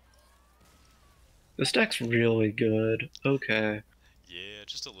 this deck's really good. Okay. Yeah,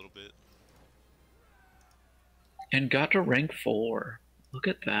 just a little bit. And got to rank 4. Look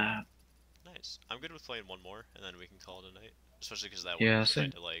at that. Nice. I'm good with playing one more, and then we can call it a night. Especially because that one Yeah,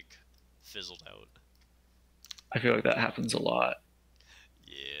 same. kind of like fizzled out. I feel like that happens a lot.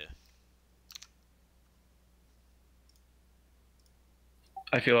 Yeah.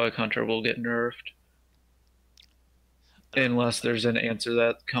 I feel like Hunter will get nerfed. Unless there's an answer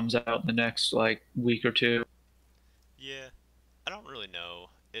that comes out in the next like week or two. Yeah. I don't really know.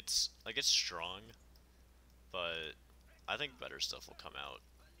 It's like it's strong, but I think better stuff will come out,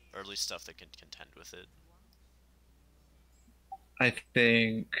 or at least stuff that can contend with it. I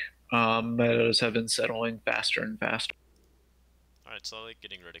think metas have been settling faster and faster. Alright, so I like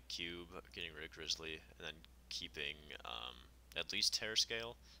getting rid of Cube, getting rid of Grizzly, and then keeping at least Terror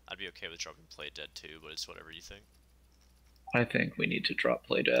Scale. I'd be okay with dropping Play Dead too, but it's whatever you think. I think we need to drop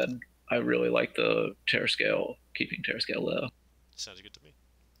Play Dead. I really like the Terror Scale, keeping Terror Scale low. Sounds good to me.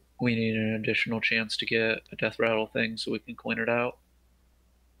 We need an additional chance to get a Deathrattle thing so we can clean it out.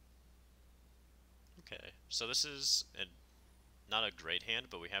 Okay. So this is not a great hand,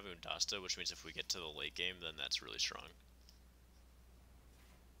 but we have Undasta, which means if we get to the late game, then that's really strong.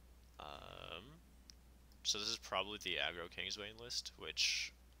 Um, so this is probably the aggro Kingsbane list,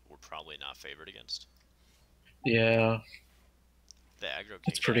 which we're probably not favored against. Yeah, The aggro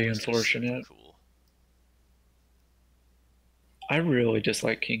it's Kingsbane pretty list is super unfortunate. cool. I really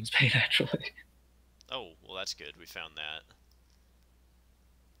dislike Kingsbane actually. Oh, well that's good. We found that.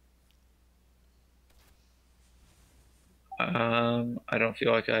 I don't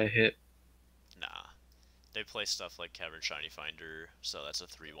feel like I hit. Nah. They play stuff like Cavern Shiny Finder, so that's a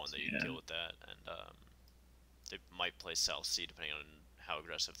 3-1 that you can Yeah, kill with that, and they might play South Sea depending on how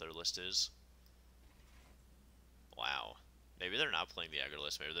aggressive their list is. Wow. Maybe they're not playing the aggro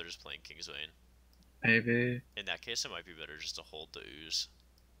list, maybe they're just playing Kingsbane. maybe. In that case, it might be better just to hold the ooze.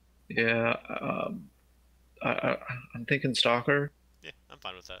 Yeah, I, I'm thinking Stalker. Yeah, I'm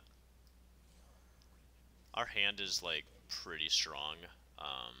fine with that. Our hand is like pretty strong.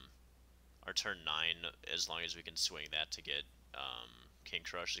 Our turn 9, as long as we can swing that to get King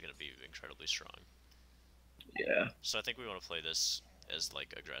Crush, is going to be incredibly strong. Yeah, So I think we want to play this as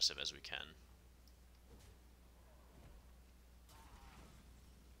like aggressive as we can.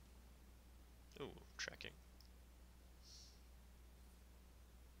 Ooh, tracking.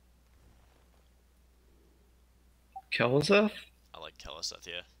 Kelazeth. I like Keleseth,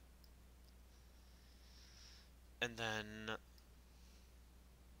 yeah. And then,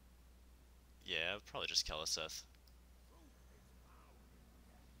 yeah, probably just Keleseth.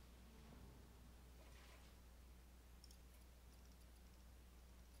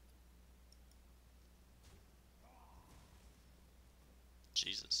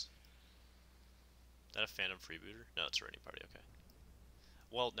 Jesus. Is that a Phantom Freebooter? No, it's a raiding party, okay.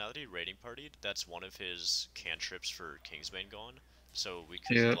 Well, now that he raiding partied, that's one of his cantrips for Kingsbane gone, so we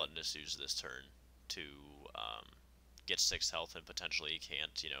could Yeah, Gluttonous use this turn to get 6 health and potentially he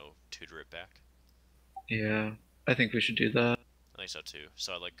can't, tutor it back. yeah. I think we should do that. I think so too.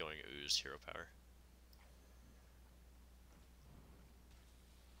 So I like going Ooze Hero Power.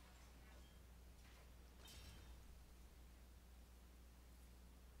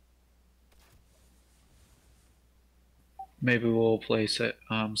 Maybe we'll play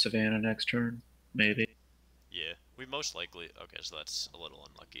Savannah next turn. Maybe. Yeah, we most likely. Okay, so that's a little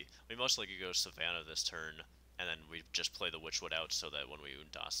unlucky. We most likely go Savannah this turn, and then we just play the Witchwood out so that when we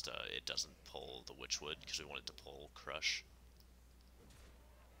Undasta, it doesn't pull the Witchwood because we want it to pull Crush.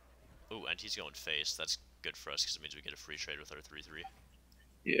 Ooh, and he's going face. That's good for us because it means we get a free trade with our 3/3.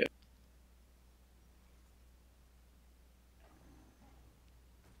 Yeah.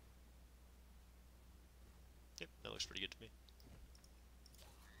 Yep, that looks pretty good to me.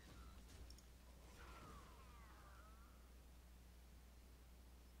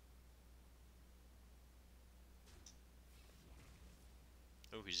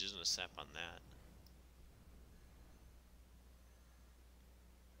 Oh, he's using a sap on that.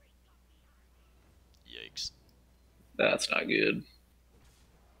 Yikes. That's not good.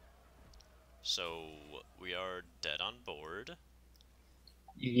 So we are dead on board,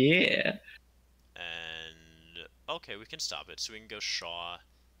 Yeah. and okay, we can stop it. So we can go Shaw,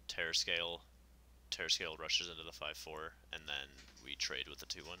 Terror Scale. Terror Scale rushes into the 5/4, and then we trade with the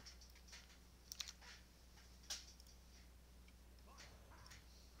 2/1.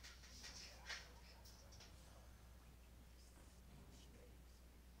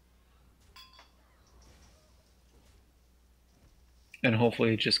 And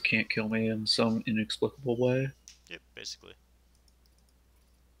hopefully it just can't kill me in some inexplicable way. Yep, basically.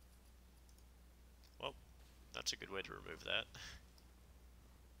 Well, that's a good way to remove that.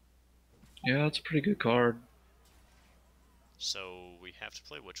 Yeah, it's a pretty good card. So we have to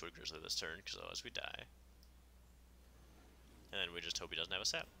play Witchwood Grizzly this turn, because otherwise we die. And then we just hope he doesn't have a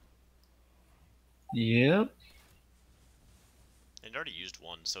sap. Yep. And he already used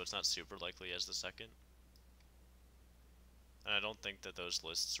one, so it's not super likely as the second. And I don't think that those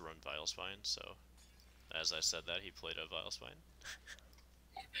lists run Vilespine, so as I said that, he played a Vilespine.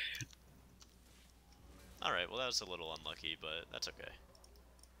 Alright, well that was a little unlucky, but that's okay.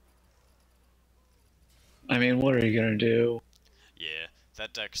 I mean, what are you gonna do? Yeah,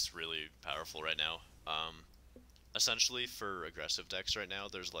 that deck's really powerful right now. Essentially for aggressive decks right now,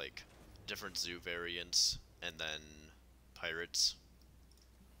 there's like different zoo variants and then pirates.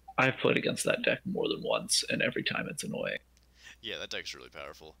 I've played against that deck more than once, and every time it's annoying. Yeah, that deck's really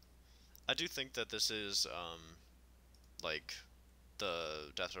powerful. I do think that this is like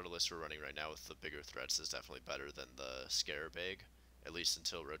the Deathrattle list we're running right now with the bigger threats is definitely better than the Scarabag, at least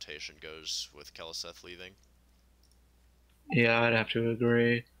until rotation goes with Keleseth leaving. Yeah, I'd have to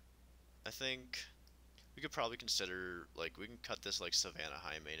agree. I think We could probably consider like we can cut this like Savannah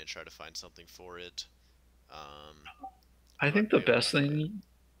High Main and try to find something for it. Um, I we might think the be able to best find. thing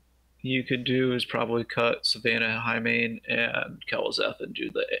you could do is probably cut Savannah Highmane and Kelzeth and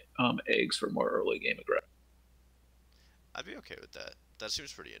do the eggs for more early game aggression. I'd be okay with that. That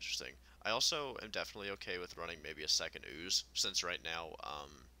seems pretty interesting. I also am definitely okay with running maybe a second ooze since right now,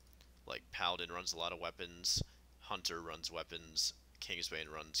 like Paladin runs a lot of weapons, Hunter runs weapons, Kingsbane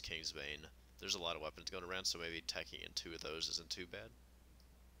runs Kingsbane. There's a lot of weapons going around, so maybe teching in two of those isn't too bad.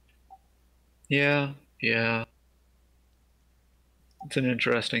 Yeah, yeah, it's an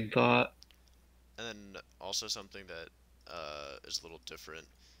interesting thought. And then also something that is a little different.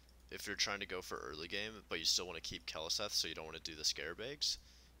 If you're trying to go for early game, but you still want to keep Keliseth, so you don't want to do the scare bags,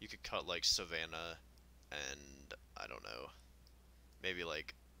 you could cut like Savannah and I don't know, maybe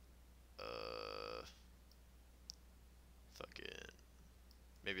like uh fucking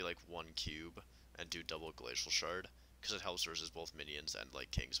maybe like one cube and do double glacial shard because it helps versus both minions and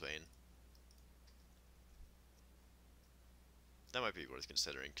like Kingsbane. That might be worth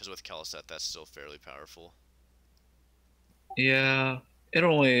considering because with Keliseth that's still fairly powerful. Yeah, it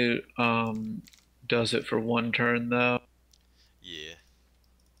only does it for one turn though. Yeah,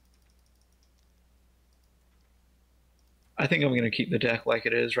 I think I'm going to keep the deck like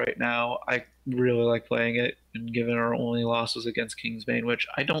it is right now. I really like playing it, and given our only losses against Kingsbane, which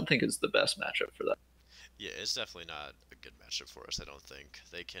I don't think is the best matchup for that. yeah, it's definitely not a good matchup for us. I don't think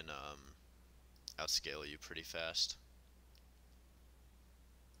they can outscale you pretty fast.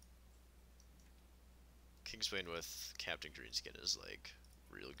 Kingsbane with Captain Greenskin is like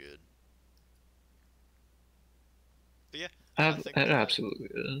real good. But yeah, I It think absolutely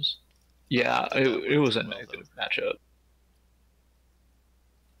is. I Yeah, think that that it worked was a out well though. negative matchup.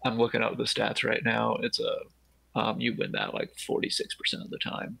 I'm looking up the stats right now. It's a you win that like 46% of the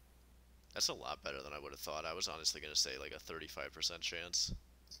time. That's a lot better than I would have thought. I was honestly gonna say like a 35% chance,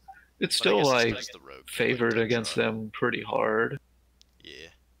 It's but I still guess it's like because the rogue can like favored deck against draw. them pretty hard. Yeah,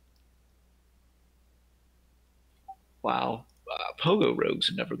 Wow, Pogo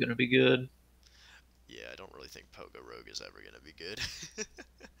Rogue's never going to be good. yeah. I don't really think Pogo Rogue is ever gonna be good.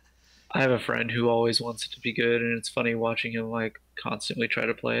 I have a friend who always wants it to be good, and it's funny watching him like constantly try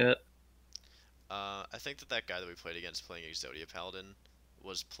to play it. I think that that guy that we played against playing Exodia Paladin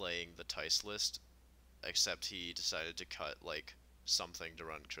was playing the Tice list, except he decided to cut like something to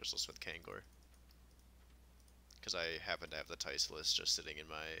run Crystals with Kangor. Because I happen to have the Tice list just sitting in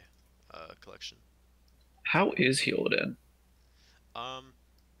my collection. How is Healden? Um,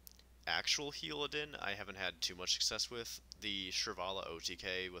 Actual Healadin, I haven't had too much success with. The Shrivala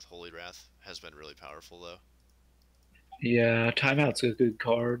OTK with Holy Wrath has been really powerful though. Yeah, Timeout's a good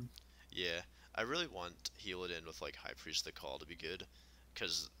card. Yeah, I really want Healadin with like High Priest the Call to be good,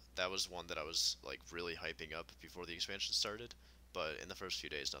 because that was one that I was like really hyping up before the expansion started. But in the first few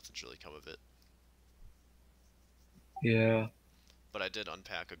days, nothing's really come of it. Yeah, But I did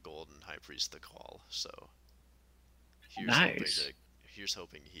unpack a golden High Priest the Call, so here's hoping nice. to here's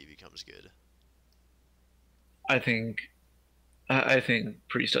hoping he becomes good. I think I think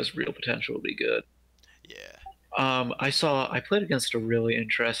Priest has real potential to be good. Yeah, I played against a really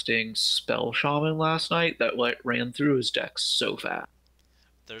interesting spell shaman last night that like ran through his deck so fast.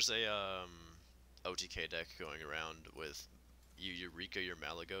 there's a OTK deck going around with you Eureka your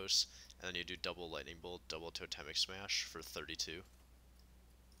Malagos, and then you do double Lightning Bolt, double Totemic Smash for 32.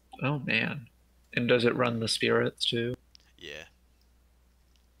 Oh man. And does it run the spirits too? Yeah,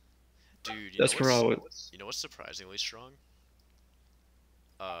 dude, That's probably you know what's surprisingly strong?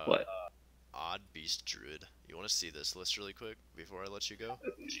 Uh, what. Odd Beast Druid. You want to see this list really quick before I let you go?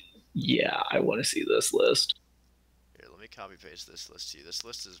 Yeah, I want to see this list. Here, let me copy paste this list to you. This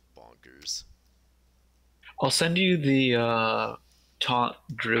list is bonkers. I'll send you the taunt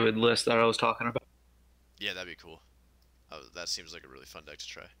druid list that I was talking about. Yeah, that'd be cool. That seems like a really fun deck to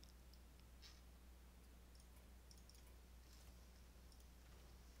try.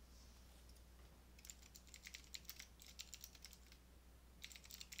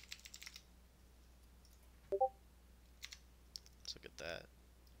 Let's look at that.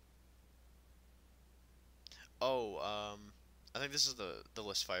 Oh, I think this is the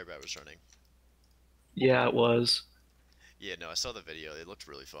list Firebat was running. Yeah, it was. Yeah, no, I saw the video. It looked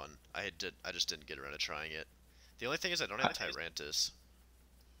really fun. I just didn't get around to trying it. The only thing is I don't have Tyrantus.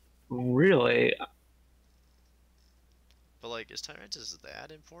 Really, But like, is Tyrantus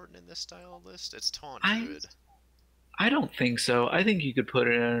that important in this style list? It's Taunt I Druid. I don't think so. I think you could put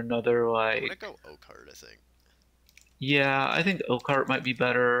it in another I'm gonna like. go Oakheart, I think. Yeah, I think Oakheart might be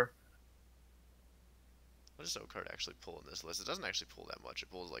better. What does Oakheart actually pull in this list? It doesn't actually pull that much. It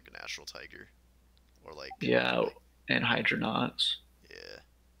pulls like a Natural Tiger. or like Yeah, like and Hydronauts. yeah.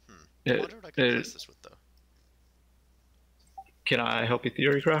 Hmm. I It, wonder what I could it, replace this with though. can I help you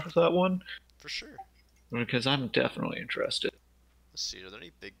theory craft with that one? For sure. Because I'm definitely interested. Let's see. Are there any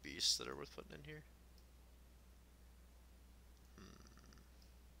big beasts that are worth putting in here? Hmm.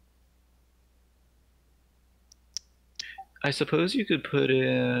 I suppose you could put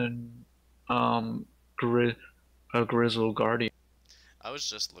in um gri- a Grizzle Guardian. I was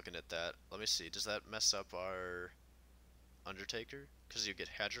just looking at that. Let me see. Does that mess up our Undertaker? Because you get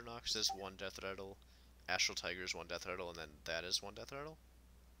Hadronox as one death rattle, Astral Tiger is one death rattle, and then that is one death rattle?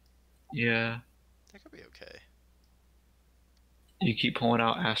 Yeah, That could be okay. you keep pulling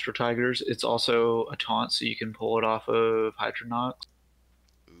out Astro Tigers. It's also a taunt, so you can pull it off of Hydronauts.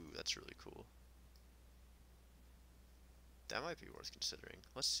 Ooh, that's really cool. That might be worth considering.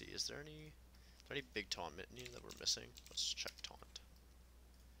 Let's see. Is there any big taunt minion that we're missing? Let's check taunt.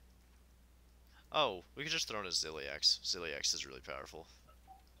 Oh, we could just throw in a Ziliax. Ziliax is really powerful.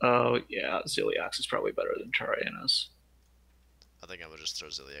 Oh yeah, Ziliax is probably better than Tyrannus. I think I'm gonna just throw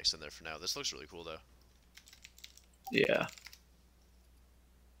Ziliax in there for now. This looks really cool though. Yeah.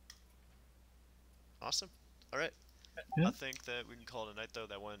 Awesome. All right. Yeah. I think that we can call it a night though.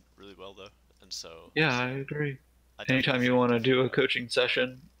 That went really well though, and so Yeah, I agree. I definitely Anytime you think. want to do a coaching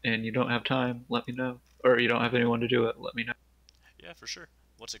session and you don't have time, let me know. Or you don't have anyone to do it, let me know. Yeah, for sure.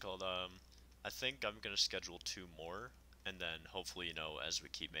 What's it called? I think I'm gonna schedule two more, and then hopefully, as we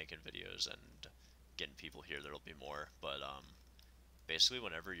keep making videos and getting people here, there'll be more. But basically,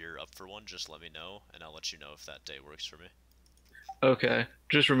 whenever you're up for one, just let me know, and I'll let you know if that day works for me. Okay.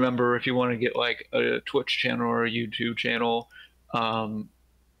 Just remember if you want to get like a Twitch channel or a YouTube channel um,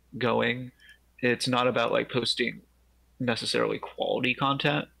 going, it's not about like posting necessarily quality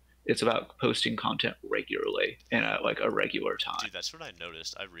content. It's about posting content regularly and at like a regular time. Dude, that's what I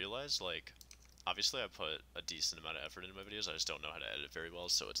noticed. I realized, like, obviously I put a decent amount of effort into my videos. I just don't know how to edit very well,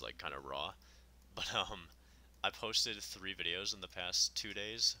 so it's like kind of raw. But I posted 3 videos in the past 2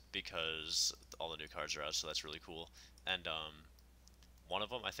 days because all the new cards are out, so that's really cool. And one of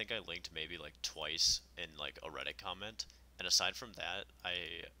them, I think I linked maybe like twice in like a Reddit comment. And aside from that,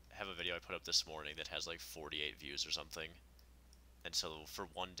 I have a video I put up this morning that has like 48 views or something. And so for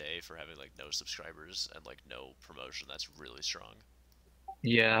one day, for having like no subscribers and like no promotion, that's really strong.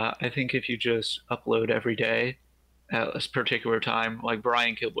 Yeah, I think if you just upload every day at a particular time, like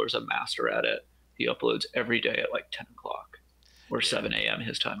Brian Kibler's a master at it. He uploads every day at like 10 o'clock or Yeah, 7 a.m.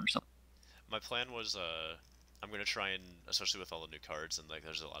 his time or something. my plan was I'm gonna try and, especially with all the new cards and like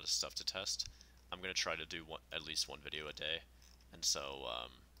there's a lot of stuff to test, I'm gonna try to do at least one video a day. And so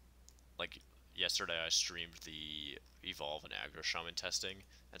like yesterday I streamed the Evolve and Aggro Shaman testing,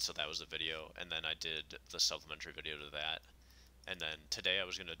 and so that was a video, and then I did the supplementary video to that, and then today I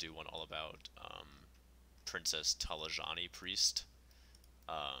was gonna do one all about Princess Talajani Priest.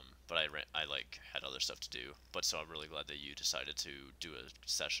 But I like had other stuff to do. But so I'm really glad that you decided to do a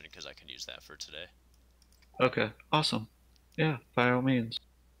session because I can use that for today. Okay, awesome. Yeah, by all means.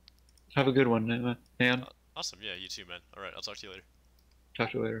 Have a good one, man. Awesome. Yeah, you too, man. All right, I'll talk to you later.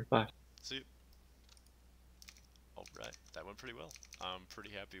 Talk to you later. Bye. See you. All right, that went pretty well. I'm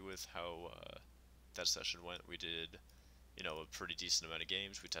pretty happy with how that session went. We did, a pretty decent amount of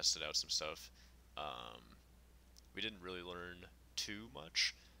games. We tested out some stuff. Um, we didn't really learn too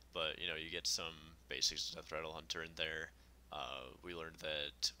much, but you get some basics of Deathrattle Hunter in there. We learned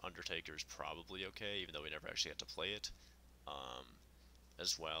that Undertaker is probably okay, even though we never actually had to play it. Um,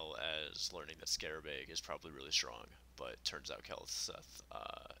 as well as learning that Scarabag is probably really strong, but turns out Kel'Theth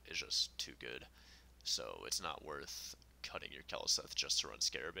is just too good. So it's not worth cutting your Kel'Theth just to run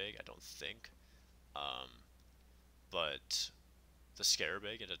Scarabag, I don't think. Um, but the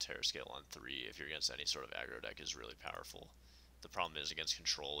Scarabag into Terror Scale on 3, if you're against any sort of aggro deck, is really powerful. The problem is against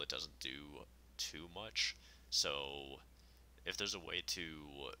control, it doesn't do too much. So if there's a way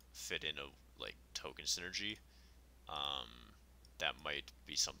to fit in a like token synergy, um, that might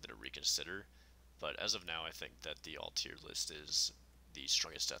be something to reconsider. But as of now, I think that the all tier list is the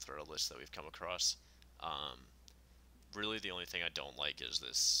strongest Death Rattle list that we've come across. Um, really, the only thing I don't like is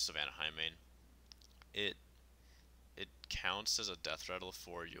this Savannah Highmane. It it counts as a Death Rattle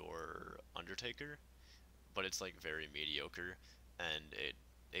for your Undertaker, but it's like very mediocre, and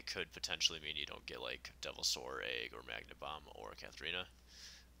it could potentially mean you don't get like Devilsaur Egg or Magnet Bomb or Katharina.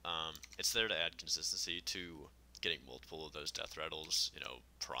 It's there to add consistency to getting multiple of those death rattles,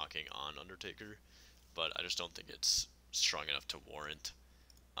 procking on Undertaker, but I just don't think it's strong enough to warrant.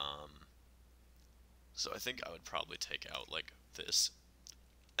 Um, so I think I would probably take out like this,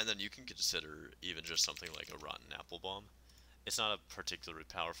 and then you can consider even just something like a Rotten Apple Bomb. It's not a particularly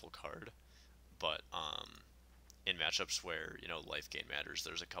powerful card, but in matchups where life gain matters,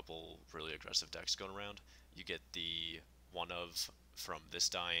 there's a couple really aggressive decks going around. You get the one of from this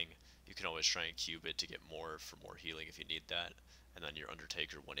dying. You can always try and cube it to get more for more healing if you need that, and then your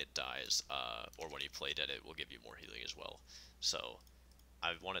Undertaker when it dies, or when you play dead, it will give you more healing as well. So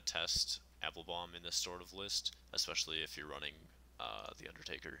I want to test Apple Bomb in this sort of list, especially if you're running the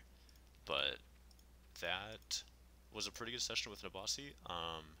Undertaker. But that was a pretty good session with Nabossi.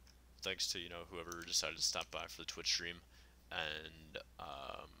 Thanks to whoever decided to stop by for the Twitch stream, and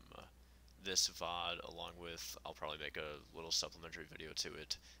this VOD, along with I'll probably make a little supplementary video to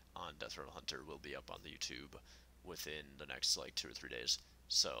it on Deathrattle Hunter, will be up on the YouTube within the next like 2 or 3 days.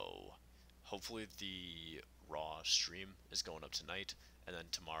 So hopefully the Raw stream is going up tonight, and then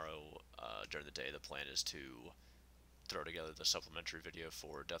tomorrow during the day the plan is to throw together the supplementary video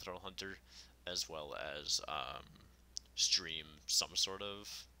for Deathrattle Hunter, as well as stream some sort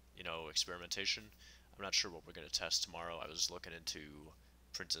of experimentation. I'm not sure what we're going to test tomorrow. I was looking into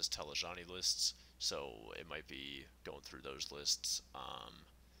Princess Telejani lists, so it might be going through those lists,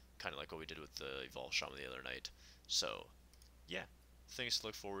 kind of like what we did with the Evolve Shaman the other night. So yeah, things to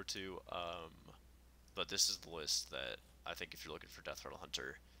look forward to. But this is the list that I think if you're looking for Deathrattle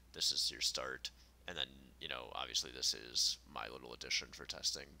Hunter, this is your start. And then, obviously this is my little addition for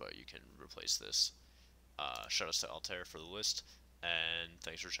testing, but you can replace this. Shout outs to Altair for the list, and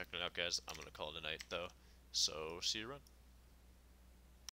thanks for checking it out, guys. I'm going to call it a night, though, so see you around.